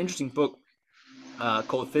 There's an interesting book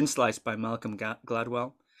called Thin Slice by Malcolm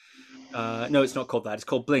Gladwell. No, it's not called that. It's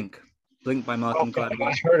called Blink. Blink by Malcolm Okay. I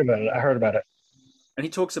Gladwell. heard about it. I heard about it. And he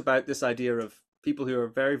talks about this idea of people who are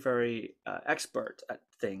very, very expert at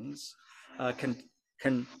things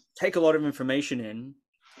can take a lot of information in,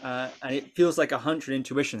 and it feels like a hunch and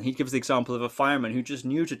intuition. He gives the example of a fireman who just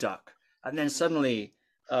knew to duck, and then suddenly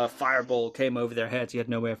a fireball came over their heads. He had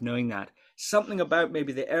no way of knowing that. Something about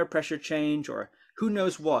maybe the air pressure change, or who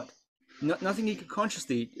knows what. Nothing he could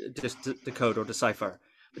consciously decode or decipher.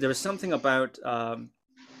 But there was something about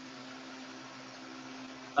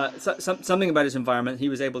something about his environment he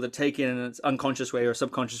was able to take in an unconscious way or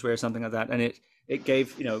subconscious way or something like that, and it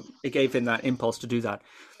gave him that impulse to do that.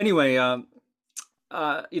 Anyway, so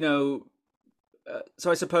I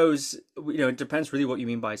suppose it depends really what you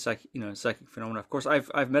mean by psychic phenomena. Of course,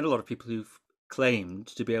 I've met a lot of people who've claimed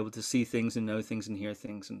to be able to see things and know things and hear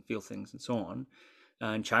things and feel things and so on,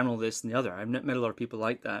 and channel this and the other. I've met a lot of people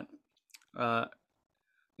like that.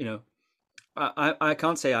 You know, I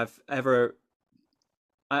can't say I've ever.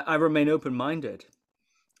 I remain open-minded,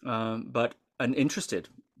 but and interested,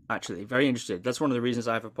 actually, very interested. That's one of the reasons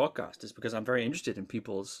I have a podcast, is because I'm very interested in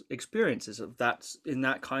people's experiences of that in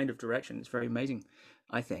that kind of direction. It's very amazing,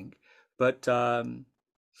 I think. But I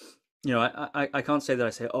can't say that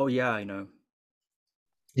I say, oh yeah,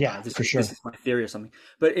 Yeah, this for sure. this is my theory or something.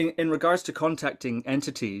 But in regards to contacting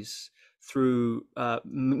entities through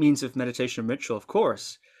means of meditation and ritual, of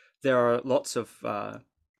course, there are lots of I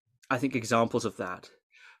think examples of that.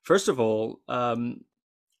 First of all,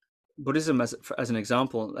 Buddhism as an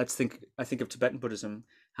example, I think of Tibetan Buddhism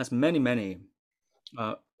has many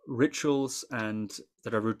uh, rituals and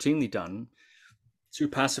that are routinely done to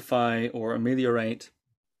pacify or ameliorate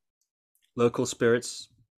local spirits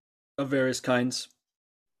of various kinds,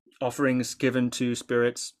 offerings given to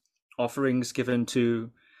spirits, offerings given to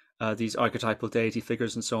these archetypal deity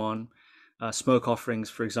figures, and so on. Smoke offerings,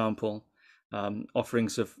 for example,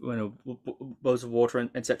 offerings of bowls of water,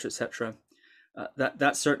 etc., etc.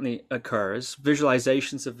 That certainly occurs.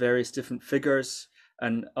 Visualizations of various different figures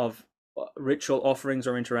and of ritual offerings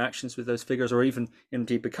or interactions with those figures, or even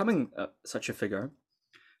indeed becoming such a figure.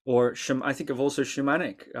 Or I think of also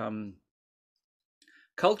shamanic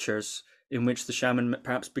cultures in which the shaman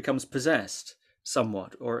perhaps becomes possessed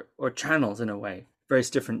somewhat, or channels in a way, various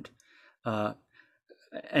different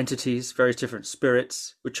entities, various different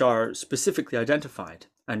spirits, which are specifically identified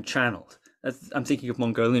and channeled. I'm thinking of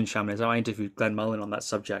Mongolian shamanism. I interviewed Glenn Mullen on that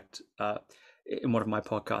subject in one of my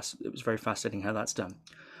podcasts. It was very fascinating how that's done.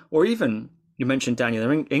 Or even, you mentioned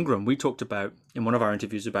Daniel Ingram. We talked about, in one of our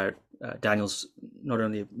interviews, about Daniel's not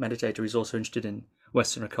only a meditator, he's also interested in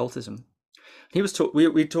Western occultism.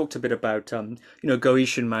 We talked a bit about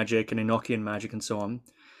Goetia magic and Enochian magic and so on,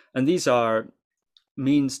 and these are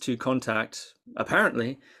means to contact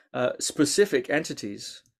apparently specific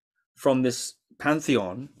entities from this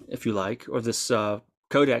pantheon, if you like, or this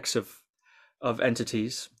codex of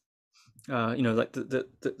entities, like the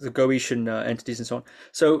Goetian entities and so on.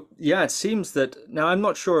 So yeah, it seems that now I'm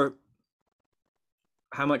not sure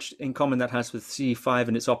how much in common that has with CE5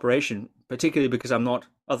 and its operation, particularly because I'm not,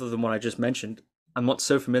 other than what I just mentioned, I'm not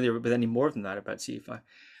so familiar with any more than that about CE5.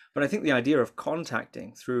 But I think the idea of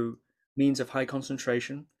contacting through means of high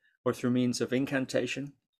concentration, or through means of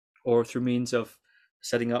incantation, or through means of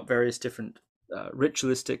setting up various different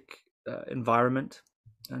ritualistic environment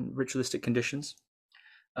and ritualistic conditions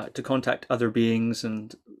to contact other beings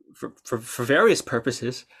and for various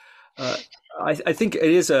purposes. I think it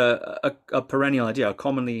is a perennial idea, a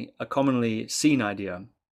commonly seen idea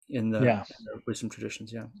in the wisdom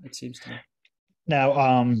traditions. Yeah, it seems to me.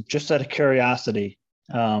 Now, just out of curiosity,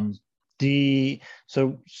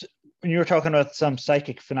 so when you were talking about some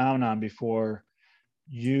psychic phenomenon before,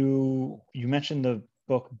 you mentioned the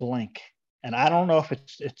book Blink, and I don't know if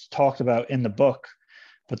it's talked about in the book,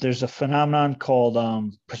 but there's a phenomenon called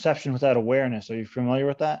perception without awareness. Are you familiar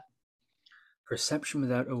with that? Perception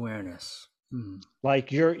without awareness.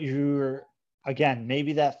 Like you're again,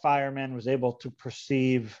 maybe that fireman was able to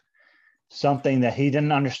perceive something that he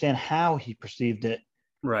didn't understand how he perceived it,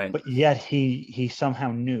 right? But yet he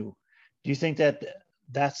somehow knew. Do you think that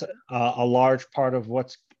that's a large part of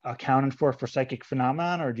what's accounted for psychic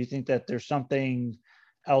phenomenon, or do you think that there's something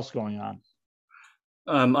else going on?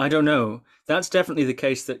 I don't know. That's definitely the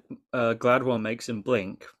case that Gladwell makes in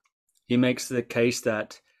Blink. He makes the case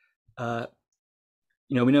that we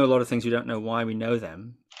know a lot of things, we don't know why we know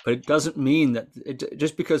them, but it doesn't mean that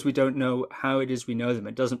just because we don't know how it is we know them,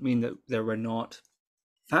 it doesn't mean that there were not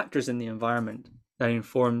factors in the environment that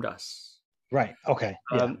informed us. Right. Okay.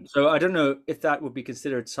 Yeah. So I don't know if that would be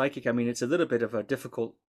considered psychic. I mean, it's a little bit of a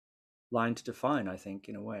difficult line to define, I think,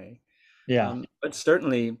 in a way. Yeah. But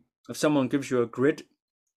certainly, if someone gives you a grid,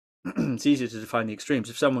 it's easier to define the extremes.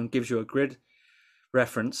 If someone gives you a grid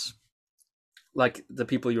reference, like the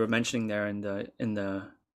people you were mentioning there in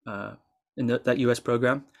that US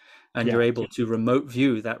program, and you're able to remote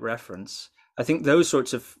view that reference, I think those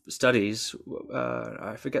sorts of studies,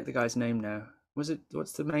 I forget the guy's name now.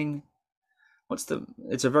 It's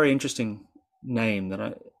a very interesting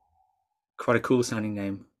name quite a cool sounding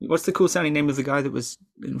name. What's the cool sounding name of the guy that was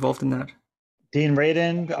involved in that? Dean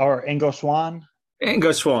Radin or Ingo Swann?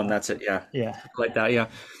 Ingo Swann, that's it. Yeah. Yeah. Like that. Yeah.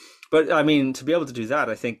 But I mean, to be able to do that,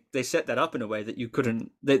 I think they set that up in a way that you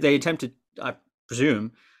couldn't, they attempted, I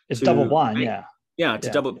presume. It's double blind. Yeah. To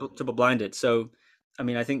double blind it. So, I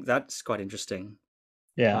mean, I think that's quite interesting.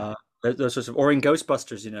 Yeah. Those sorts of, or in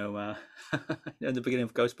Ghostbusters, in the beginning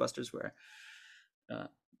of Ghostbusters, where,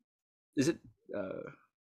 is it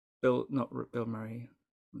Bill Murray?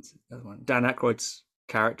 What's the other one? Dan Aykroyd's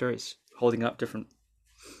character is holding up different,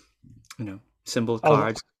 symbol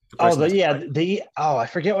cards. I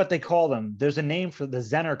forget what they call them. There's a name for the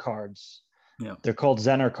Zener cards. Yeah, they're called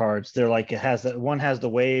Zener cards. They're like, one has the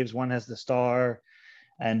waves, one has the star,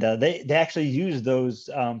 and they actually use those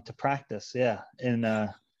to practice. Yeah,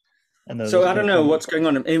 so I don't know what's going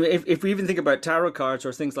on. If we even think about tarot cards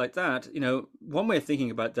or things like that, one way of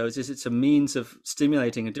thinking about those is it's a means of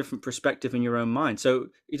stimulating a different perspective in your own mind. So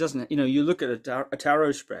it doesn't, you look at a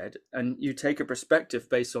tarot spread and you take a perspective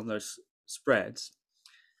based on those spreads.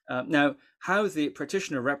 Now, how the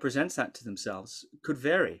practitioner represents that to themselves could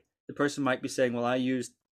vary. the person might be saying, well, I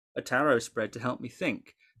used a tarot spread to help me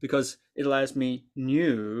think because it allows me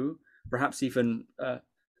new, perhaps even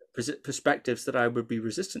perspectives that I would be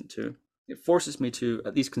resistant to. It forces me to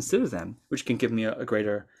at least consider them, which can give me a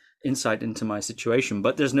greater insight into my situation.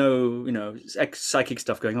 But there's no, psychic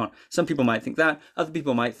stuff going on. Some people might think that. Other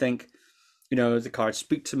people might think, the cards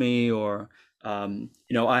speak to me, or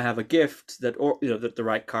I have a gift that, or that the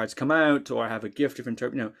right cards come out, or I have a gift of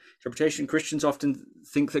interpretation. Christians often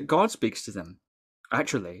think that God speaks to them.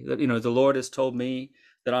 Actually, that the Lord has told me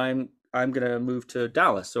that I'm going to move to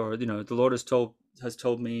Dallas, or the Lord has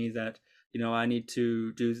told me that I need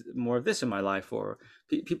to do more of this in my life, or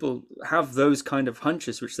people have those kind of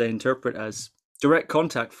hunches which they interpret as direct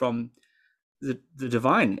contact from the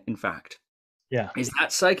divine. In fact, Yeah. Is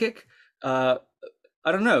that psychic? I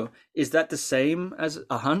don't know. Is that the same as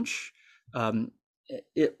a hunch?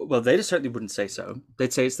 Well, they certainly wouldn't say so.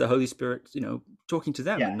 They'd say it's the Holy Spirit, talking to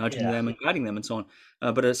them Yeah. and nudging Yeah. them and guiding them and so on.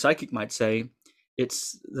 But a psychic might say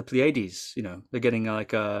it's the Pleiades. They're getting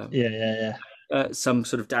like Yeah. Yeah. Yeah. some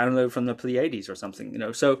sort of download from the Pleiades or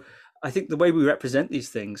something. So I think the way we represent these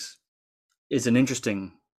things is an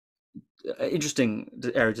interesting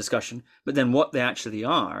area of discussion. But then what they actually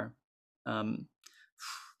are,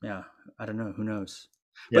 yeah, I don't know. Who knows?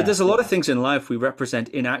 But Yeah. there's a lot of things in life we represent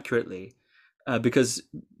inaccurately because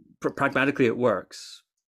pragmatically it works.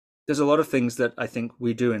 There's a lot of things that I think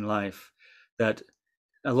we do in life, that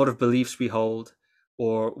a lot of beliefs we hold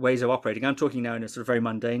or ways of operating. I'm talking now in a sort of very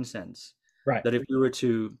mundane sense. Right. That if we were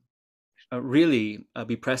to really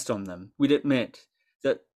be pressed on them, we'd admit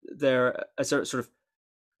that they're a sort of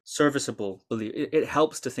serviceable belief. It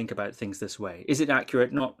helps to think about things this way. Is it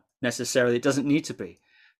accurate? Not necessarily. It doesn't need to be,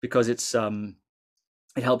 because it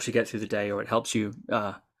helps you get through the day, or it helps you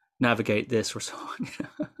navigate this or so on.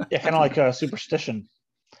 Yeah, kind of like a superstition.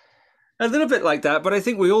 A little bit like that, but I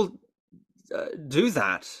think we all do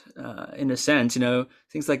that in a sense.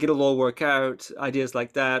 Things like it'll all work out, ideas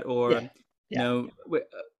like that, or Yeah. Yeah.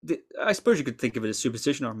 I suppose you could think of it as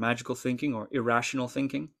superstition, or magical thinking, or irrational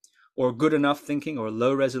thinking, or good enough thinking, or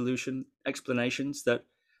low resolution explanations that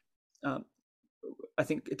I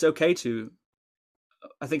think it's okay to.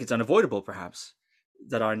 I think it's unavoidable, perhaps,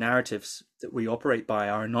 that our narratives that we operate by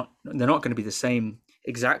they're not going to be the same,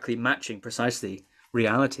 exactly matching precisely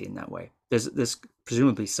reality in that way. There's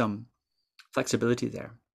presumably some flexibility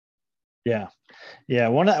there. Yeah. Yeah.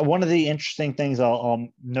 One of the interesting things I'll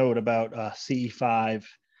note about CE5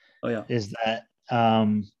 is that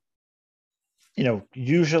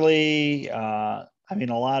usually a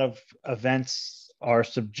lot of events are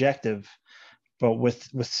subjective, but with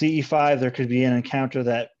CE5 there could be an encounter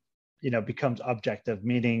that becomes objective,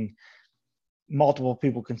 meaning multiple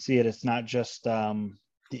people can see it. It's not just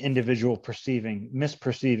the individual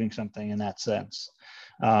misperceiving something in that sense.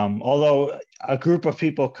 Although a group of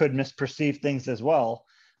people could misperceive things as well,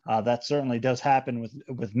 that certainly does happen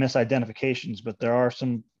with misidentifications. But there are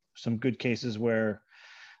some good cases where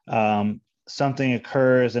something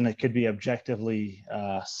occurs and it could be objectively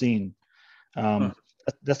seen.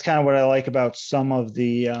 That's kind of what I like about some of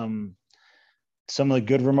the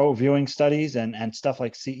good remote viewing studies and stuff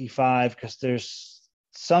like CE5, because there's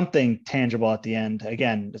something tangible at the end.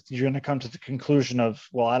 Again, you're going to come to the conclusion of,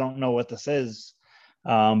 well, I don't know what this is,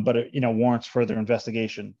 but it warrants further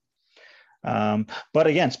investigation. But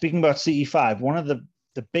again, speaking about CE5, one of the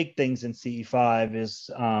big things in CE5 is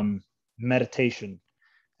meditation,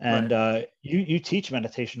 and right. You teach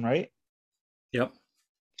meditation, right? Yep.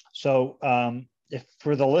 So if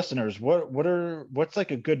for the listeners, what's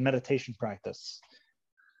like a good meditation practice?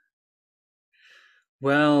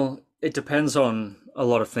 Well, it depends on a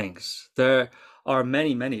lot of things. There are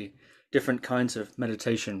many, many different kinds of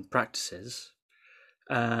meditation practices,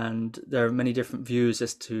 and there are many different views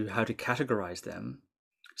as to how to categorize them.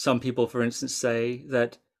 Some people, for instance, say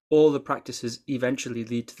that all the practices eventually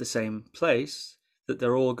lead to the same place, that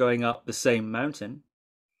they're all going up the same mountain.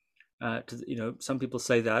 Some people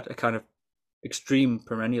say that, a kind of extreme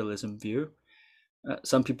perennialism view.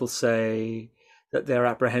 Some people say that they're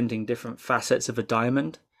apprehending different facets of a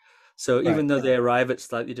diamond. So even though they arrive at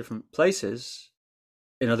slightly different places,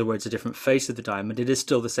 in other words, a different face of the diamond, it is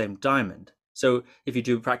still the same diamond. So if you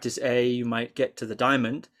do practice A, you might get to the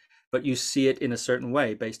diamond, but you see it in a certain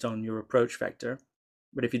way based on your approach vector.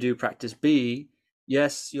 But if you do practice B,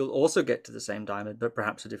 yes, you'll also get to the same diamond, but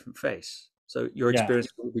perhaps a different face. So your experience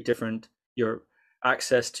will be different. Your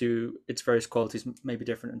access to its various qualities may be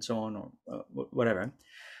different, and so on, or whatever.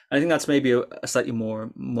 I think that's maybe a slightly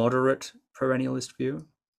more moderate perennialist view.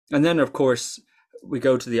 And then, of course, we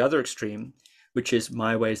go to the other extreme, which is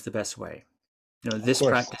my way is the best way. Of This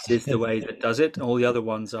course. practice is the way that does it. All the other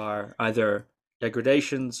ones are either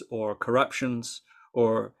degradations or corruptions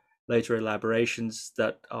or later elaborations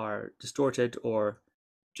that are distorted or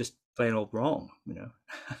just plain old wrong.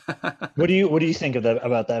 What do you think of that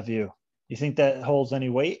about that view? You think that holds any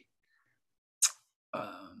weight?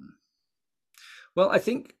 um, well, I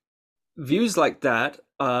think views like that,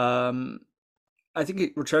 I think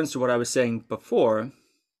it returns to what I was saying before.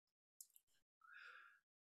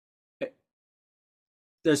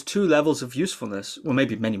 There's two levels of usefulness, well,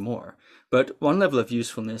 maybe many more, but one level of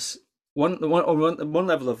usefulness, one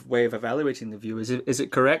level of way of evaluating the view is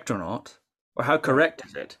it correct or not, or how Right. correct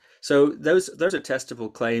is it? So those are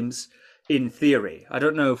testable claims in theory. I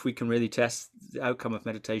don't know if we can really test the outcome of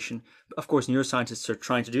meditation. Of course, neuroscientists are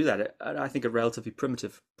trying to do that at, I think, a relatively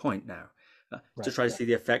primitive point now, to Right. try to see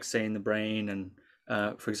the effects, say, in the brain and,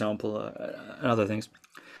 for example, and other things.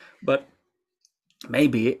 But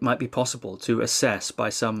maybe it might be possible to assess by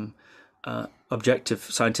some objective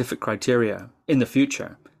scientific criteria in the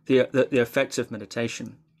future the effects of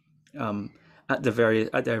meditation um, at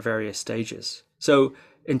their various stages. So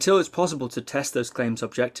until it's possible to test those claims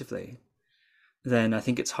objectively, then I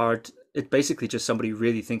think it's hard. It's basically just somebody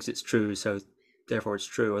really thinks it's true, so therefore it's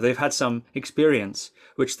true, or they've had some experience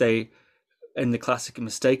which they, in the classic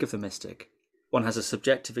mistake of the mystic, one has a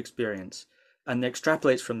subjective experience and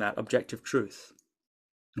extrapolates from that objective truth.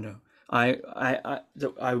 You know, I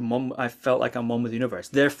felt like I'm one with the universe.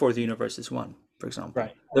 Therefore, the universe is one. For example,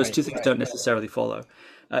 Right. those Right. two things don't necessarily follow.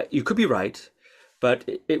 You could be right, but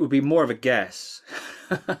it would be more of a guess.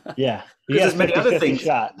 Yeah. You Because got a there's many other 50-50 things.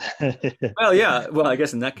 shot. Well, yeah. Well, I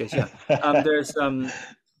guess in that case, yeah. There's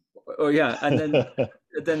oh yeah, and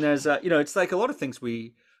then there's it's like a lot of things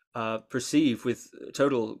we perceive with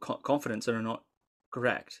total confidence and are not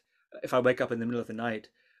correct. If I wake up in the middle of the night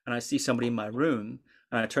and I see somebody in my room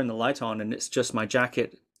and I turn the light on and it's just my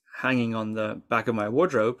jacket hanging on the back of my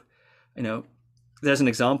wardrobe, you know, there's an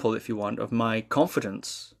example, if you want, of my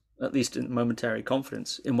confidence, at least in momentary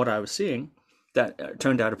confidence in what I was seeing, that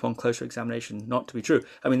turned out upon closer examination not to be true.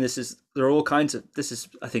 I mean, there are all kinds of, this is,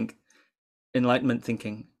 I think, Enlightenment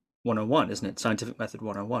thinking 101, isn't it? Scientific method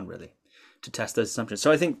 101, really, to test those assumptions.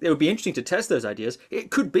 So I think it would be interesting to test those ideas.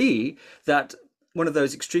 It could be that one of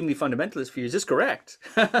those extremely fundamentalist views is correct.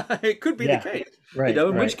 It could be the Yeah. case, Right.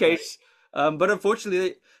 in which Right. case, but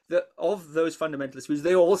unfortunately, of those fundamentalist views,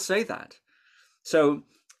 they all say that. So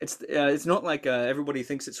it's not like everybody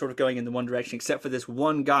thinks it's sort of going in the one direction, except for this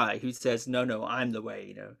one guy who says, no, no, I'm the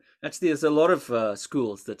way. There's a lot of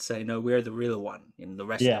schools that say, no, we're the real one, and the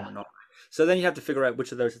rest of them Yeah. are not. So then you have to figure out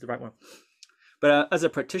which of those is the right one. But as a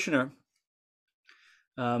practitioner,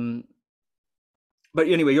 um, but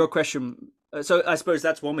anyway, your question. So I suppose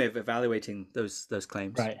that's one way of evaluating those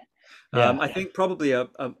claims. Right. Yeah. I think probably a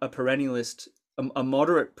perennialist, a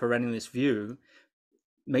moderate perennialist view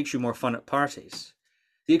makes you more fun at parties.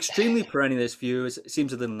 The extremely perennialist view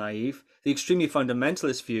seems a little naive. The extremely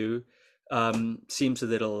fundamentalist view seems a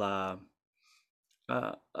little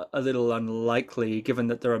unlikely, given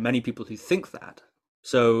that there are many people who think that.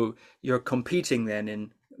 So you're competing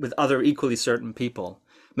then with other equally certain people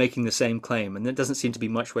making the same claim, and there doesn't seem to be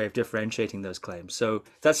much way of differentiating those claims. So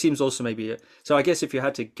that seems also maybe. So I guess if you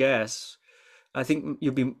had to guess, I think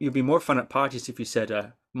you'd be more fun at parties if you said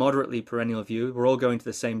a moderately perennial view. We're all going to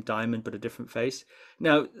the same diamond, but a different face.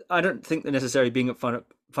 Now, I don't think that necessarily being fun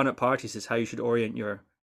at parties is how you should orient your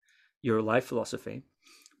life philosophy.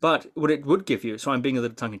 But what it would give you, so I'm being a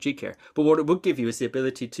little tongue in cheek here, but what it would give you is the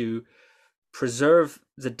ability to preserve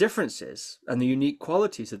the differences and the unique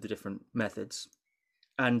qualities of the different methods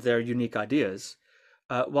and their unique ideas,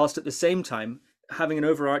 whilst at the same time having an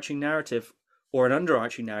overarching narrative or an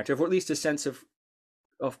underarching narrative, or at least a sense of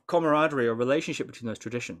camaraderie or relationship between those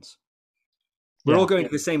traditions. We're all Yeah. going to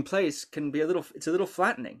the same place can be it's a little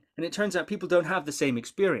flattening, and it turns out people don't have the same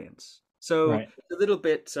experience, so Right. it's a little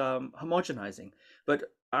bit homogenizing.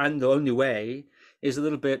 And the only way is a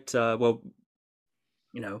little bit I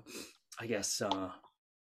guess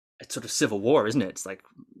it's sort of civil war, isn't it? It's like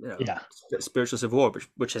Yeah. spiritual civil war,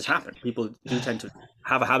 which has happened. People do tend to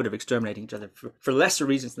have a habit of exterminating each other for lesser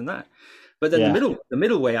reasons than that. But then Yeah. the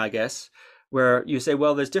middle way, I guess, where you say,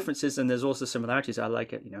 well, there's differences and there's also similarities. I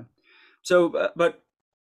like it. So, but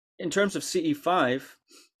in terms of CE5,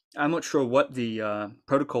 I'm not sure what the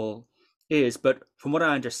protocol is, but from what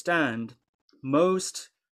I understand, most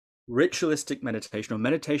ritualistic meditation or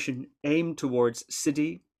meditation aimed towards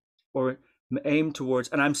siddhi or aimed towards,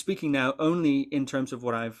 and I'm speaking now only in terms of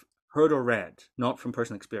what I've heard or read, not from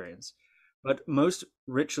personal experience, but most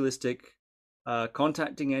ritualistic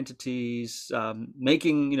contacting entities,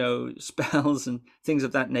 making spells and things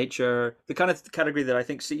of that nature. The kind of category that I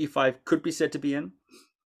think CE5 could be said to be in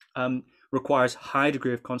requires high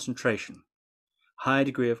degree of concentration, high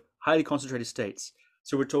degree of highly concentrated states.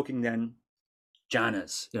 So we're talking then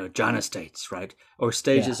jhanas, jhana states, right, or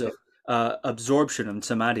stages of absorption and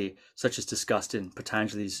samadhi, such as discussed in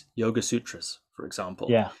Patanjali's Yoga Sutras, for example.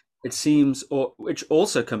 Yeah. It seems, or which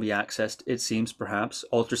also can be accessed, it seems, perhaps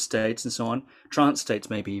altered states and so on. Trance states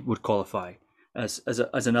maybe would qualify as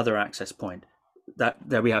another access point. That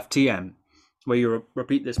there we have TM, where you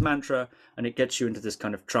repeat this mantra and it gets you into this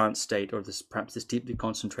kind of trance state, or perhaps this deeply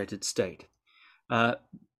concentrated state. A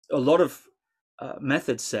lot of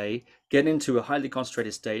methods say get into a highly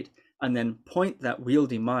concentrated state and then point that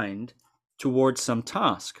wieldy mind towards some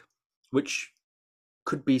task, which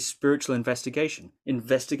could be spiritual investigating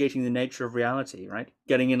the nature of reality, right?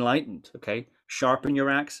 Getting enlightened, okay? Sharpen your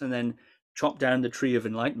axe and then chop down the tree of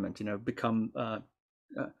enlightenment, become,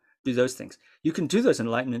 do those things. You can do those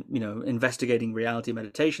enlightenment, investigating reality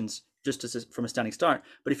meditations just from a standing start.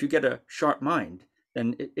 But if you get a sharp mind,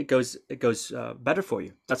 then it goes better for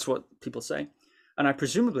you. That's what people say. And I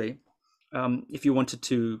presumably, if you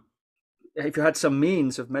had some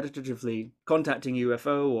means of meditatively contacting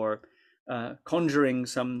UFO or conjuring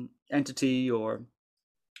some entity or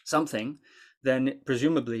something, then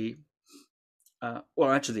presumably,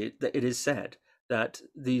 it is said that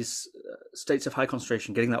these states of high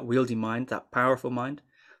concentration, getting that wieldy mind, that powerful mind,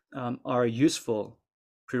 are a useful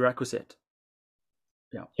prerequisite.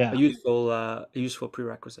 A useful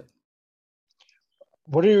prerequisite.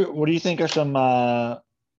 What do you think are some? But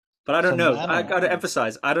I don't know. I got to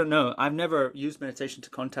emphasize, I don't know. I've never used meditation to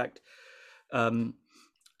contact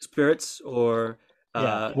spirits or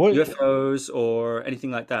UFOs or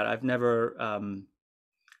anything like that. I've never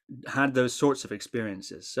had those sorts of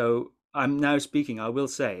experiences. So I'm now speaking, I will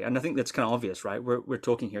say, and I think that's kind of obvious, right? We're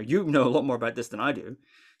talking here. You know a lot more about this than I do,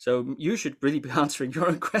 so you should really be answering your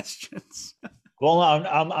own questions. Well,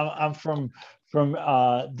 I'm from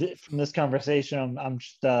this conversation. I'm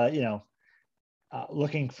just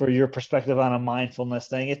looking for your perspective on a mindfulness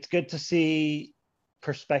thing. It's good to see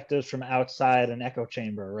perspectives from outside an echo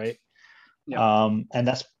chamber, right? Yeah. And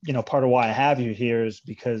that's part of why I have you here is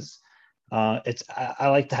because I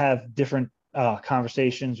like to have different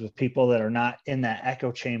conversations with people that are not in that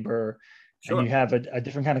echo chamber. Sure. And you have a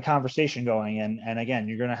different kind of conversation going, and again,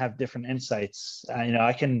 you're going to have different insights.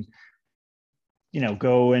 I can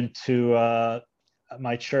go into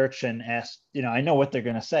my church and ask, I know what they're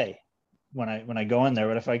going to say when I go in there,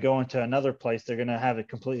 but if I go into another place, they're going to have a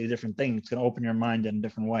completely different thing. It's going to open your mind in a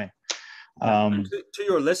different way. To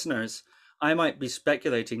your listeners, I might be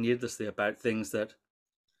speculating needlessly about things that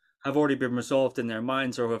have already been resolved in their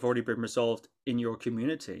minds or have already been resolved in your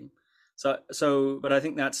community. But I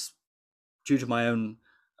think that's due to my own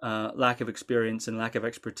lack of experience and lack of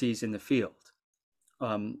expertise in the field.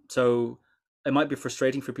 So it might be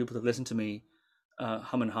frustrating for people to listen to me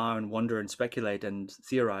hum and haw and wonder and speculate and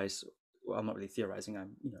theorize. Well, I'm not really theorizing.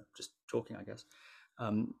 I'm just talking, I guess,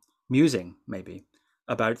 musing maybe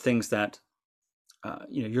about things that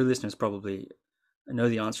your listeners probably know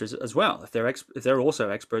the answers as well. If they're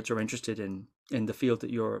also experts or interested in the field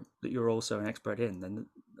that you're also an expert in, then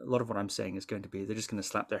a lot of what I'm saying is going to be they're just going to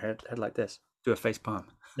slap their head like this, do a face palm.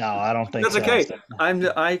 No, I don't think that's so. Okay.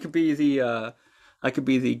 I could be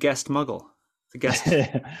the guest muggle. The guest.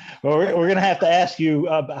 Well, we're gonna have to ask you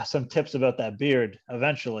some tips about that beard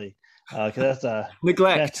eventually, because that's a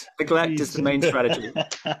neglect. Neglect is the main strategy.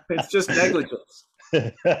 It's just negligence.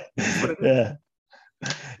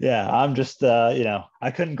 Yeah. I'm just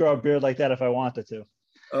I couldn't grow a beard like that if I wanted to.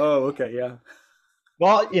 Oh, okay, yeah.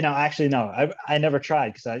 Well, actually, no, I never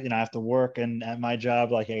tried because I have to work, and at my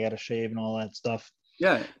job, like I got to shave and all that stuff.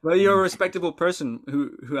 Yeah, well, you're a respectable person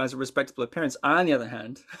who has a respectable appearance. I, on the other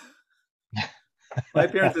hand, my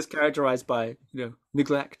appearance is characterized by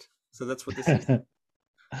neglect. So that's what this is.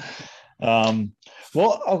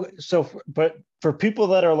 But for people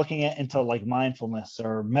that are looking into like mindfulness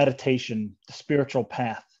or meditation, the spiritual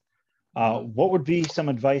path, what would be some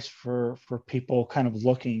advice for people kind of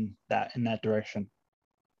looking in that direction?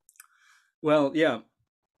 Well, yeah,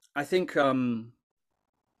 I think the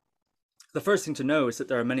first thing to know is that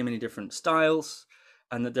there are many, many different styles,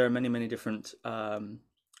 and that there are many, many different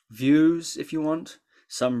views, if you want.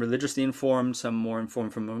 Some religiously informed, some more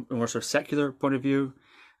informed from a more sort of secular point of view,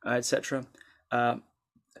 etc.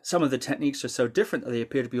 Some of the techniques are so different that they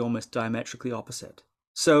appear to be almost diametrically opposite.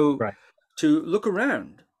 So right. To look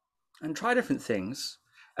around and try different things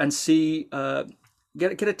and see,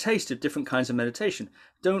 get a taste of different kinds of meditation.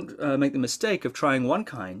 Don't make the mistake of trying one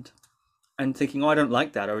kind and thinking, oh, I don't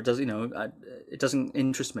like that, or it does, it doesn't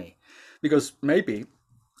interest me, because maybe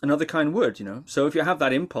another kind would, So if you have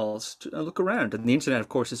that impulse, to look around, and the internet, of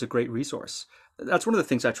course, is a great resource. That's one of the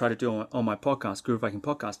things I try to do on my podcast, Guru Viking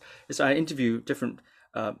Podcast, is I interview different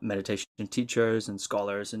meditation teachers and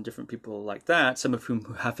scholars and different people like that, some of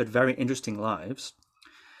whom have had very interesting lives.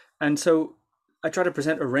 And so I try to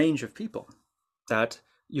present a range of people that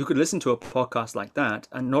you could listen to a podcast like that,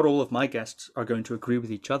 and not all of my guests are going to agree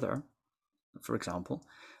with each other, for example,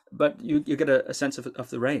 but you get a sense of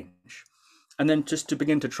the range. And then just to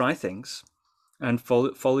begin to try things and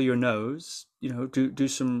follow your nose, do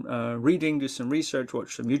some reading, do some research,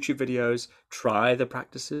 watch some YouTube videos, try the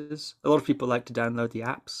practices. A lot of people like to download the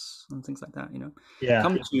apps and things like that, Yeah.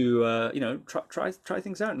 Come to, try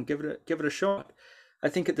things out and give it a shot. I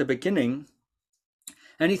think at the beginning,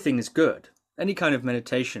 anything is good. Any kind of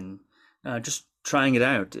meditation, just trying it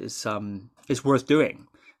out is worth doing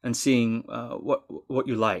and seeing what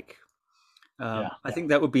you like. I think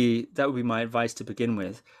that would be my advice to begin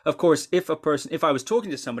with. Of course, if I was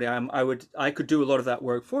talking to somebody, I could do a lot of that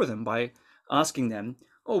work for them by asking them,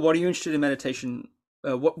 "Oh, what are you interested in meditation?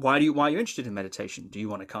 Why are you interested in meditation? Do you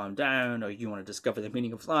want to calm down, or do you want to discover the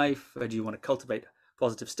meaning of life, or do you want to cultivate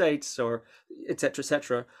positive states, or etc.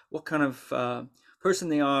 etc. What kind of person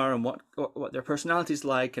they are, and what their personality is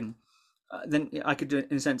like?" And then I could,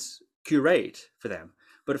 in a sense, curate for them.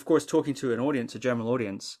 But of course, talking to an audience, a general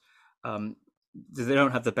audience, they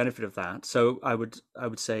don't have the benefit of that. So I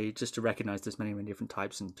would say just to recognize there's many different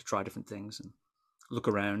types, and to try different things and look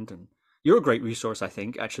around. And you're a great resource, I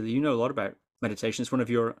think. Actually, you know a lot about meditation. It's one of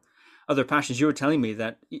your other passions. You were telling me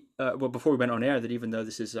that before we went on air, that even though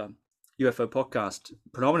this is a UFO podcast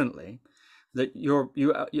predominantly, that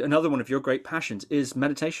another one of your great passions is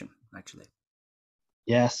meditation, actually.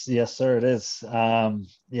 Yes, sir, it is.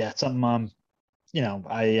 It's something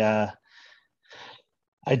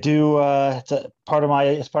I do. It's part of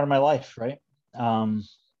my life, right?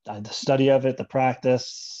 The study of it, the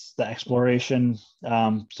practice, the exploration.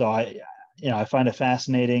 So I find it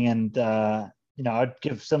fascinating, and I'd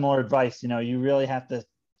give similar advice. You really have to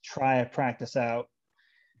try a practice out.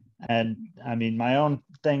 And I mean, my own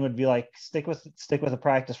thing would be like, stick with a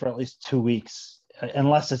practice for at least 2 weeks,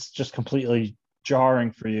 unless it's just completely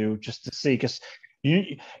jarring for you, just to see, because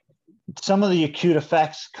some of the acute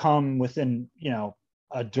effects come within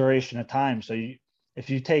a duration of time. So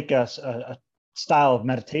if you take a style of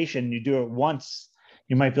meditation, you do it once,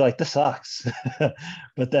 you might be like, this sucks.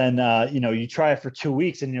 But then you try it for 2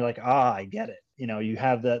 weeks and you're like, I get it. You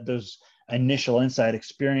have those initial insight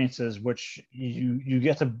experiences, which you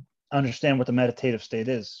get to understand what the meditative state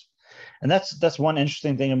is. And that's one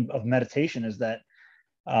interesting thing of meditation, is that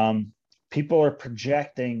people are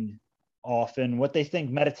projecting often what they think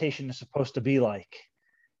meditation is supposed to be like,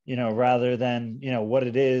 rather than what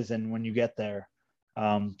it is and when you get there.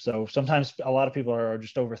 So sometimes a lot of people are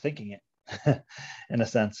just overthinking it in a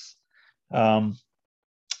sense.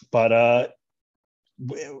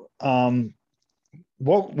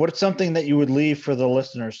 What's something that you would leave for the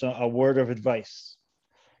listeners? So a word of advice,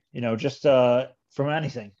 just from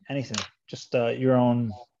anything, just your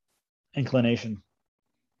own inclination.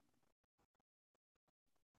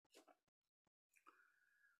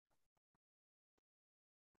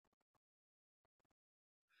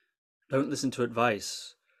 Don't listen to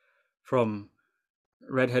advice from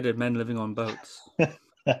red-headed men living on boats. That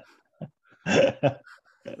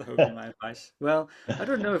would be my advice. Well, I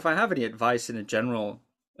don't know if I have any advice in a general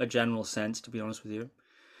sense, to be honest with you.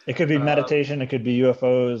 It could be meditation. It could be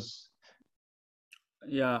UFOs.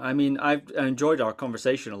 Yeah, I mean, I've enjoyed our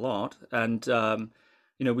conversation a lot, and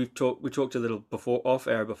we talked a little off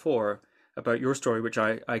air before about your story, which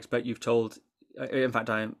I expect you've told. In fact,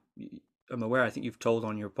 I'm aware. I think you've told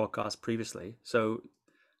on your podcast previously. So,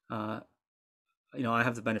 I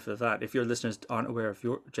have the benefit of that. If your listeners aren't aware of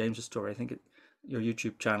James's story, I think your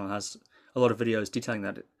YouTube channel has a lot of videos detailing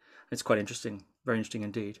that. It's quite interesting, very interesting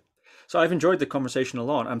indeed. So I've enjoyed the conversation a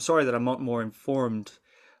lot. I'm sorry that I'm not more informed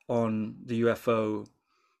on the UFO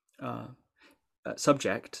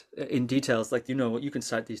subject in details. Like, you can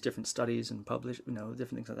cite these different studies and publish, different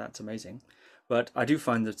things like that. It's amazing. But I do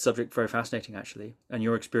find the subject very fascinating, actually, and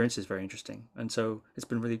your experience is very interesting. And so it's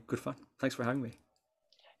been really good fun. Thanks for having me.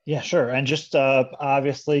 Yeah, sure. And just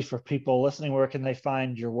obviously for people listening, where can they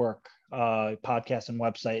find your work, podcast and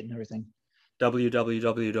website and everything?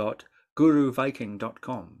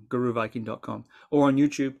 www.guruviking.com, guruviking.com, or on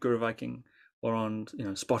YouTube, Guru Viking, or on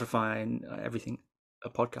Spotify and everything, a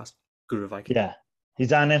podcast, Guru Viking. Yeah,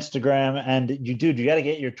 he's on Instagram, and you got to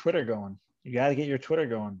get your Twitter going.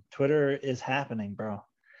 Twitter is happening, bro.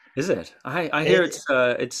 Is it? I hear It,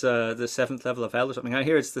 it's the seventh level of hell or something. I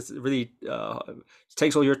hear it's this really it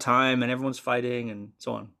takes all your time and everyone's fighting and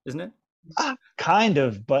so on, isn't it? kind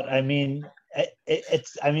of, but I mean,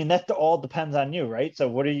 it's I mean that all depends on you, right? So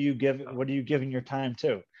what are you giving your time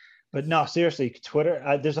to? But no, seriously,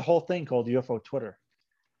 Twitter. There's a whole thing called UFO Twitter,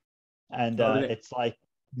 and Oh, really? it's like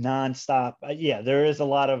nonstop. Yeah, there is a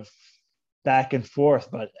lot of back and forth,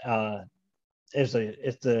 but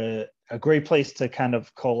it's a great place to kind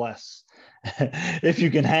of coalesce if you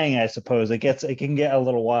can hang. I suppose it can get a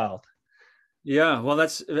little wild. Yeah, well,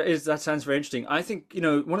 that sounds very interesting. I think,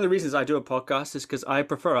 one of the reasons I do a podcast is because I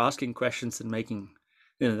prefer asking questions than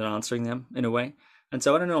than answering them in a way. And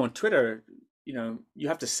so I don't know, on Twitter, you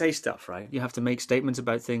have to say stuff, right? You have to make statements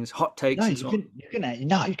about things, hot No, takes and so on.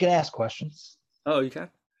 you can ask questions. Oh, you can?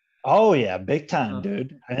 Oh yeah, big time, Oh,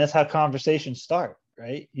 dude. And that's how conversations start,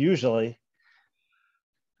 right? Usually.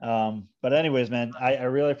 But anyways, man, I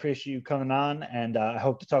really appreciate you coming on, and I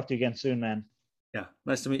hope to talk to you again soon, man. yeah.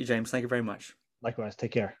 Nice to meet you, James. Thank you very much. Likewise,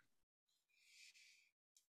 take care.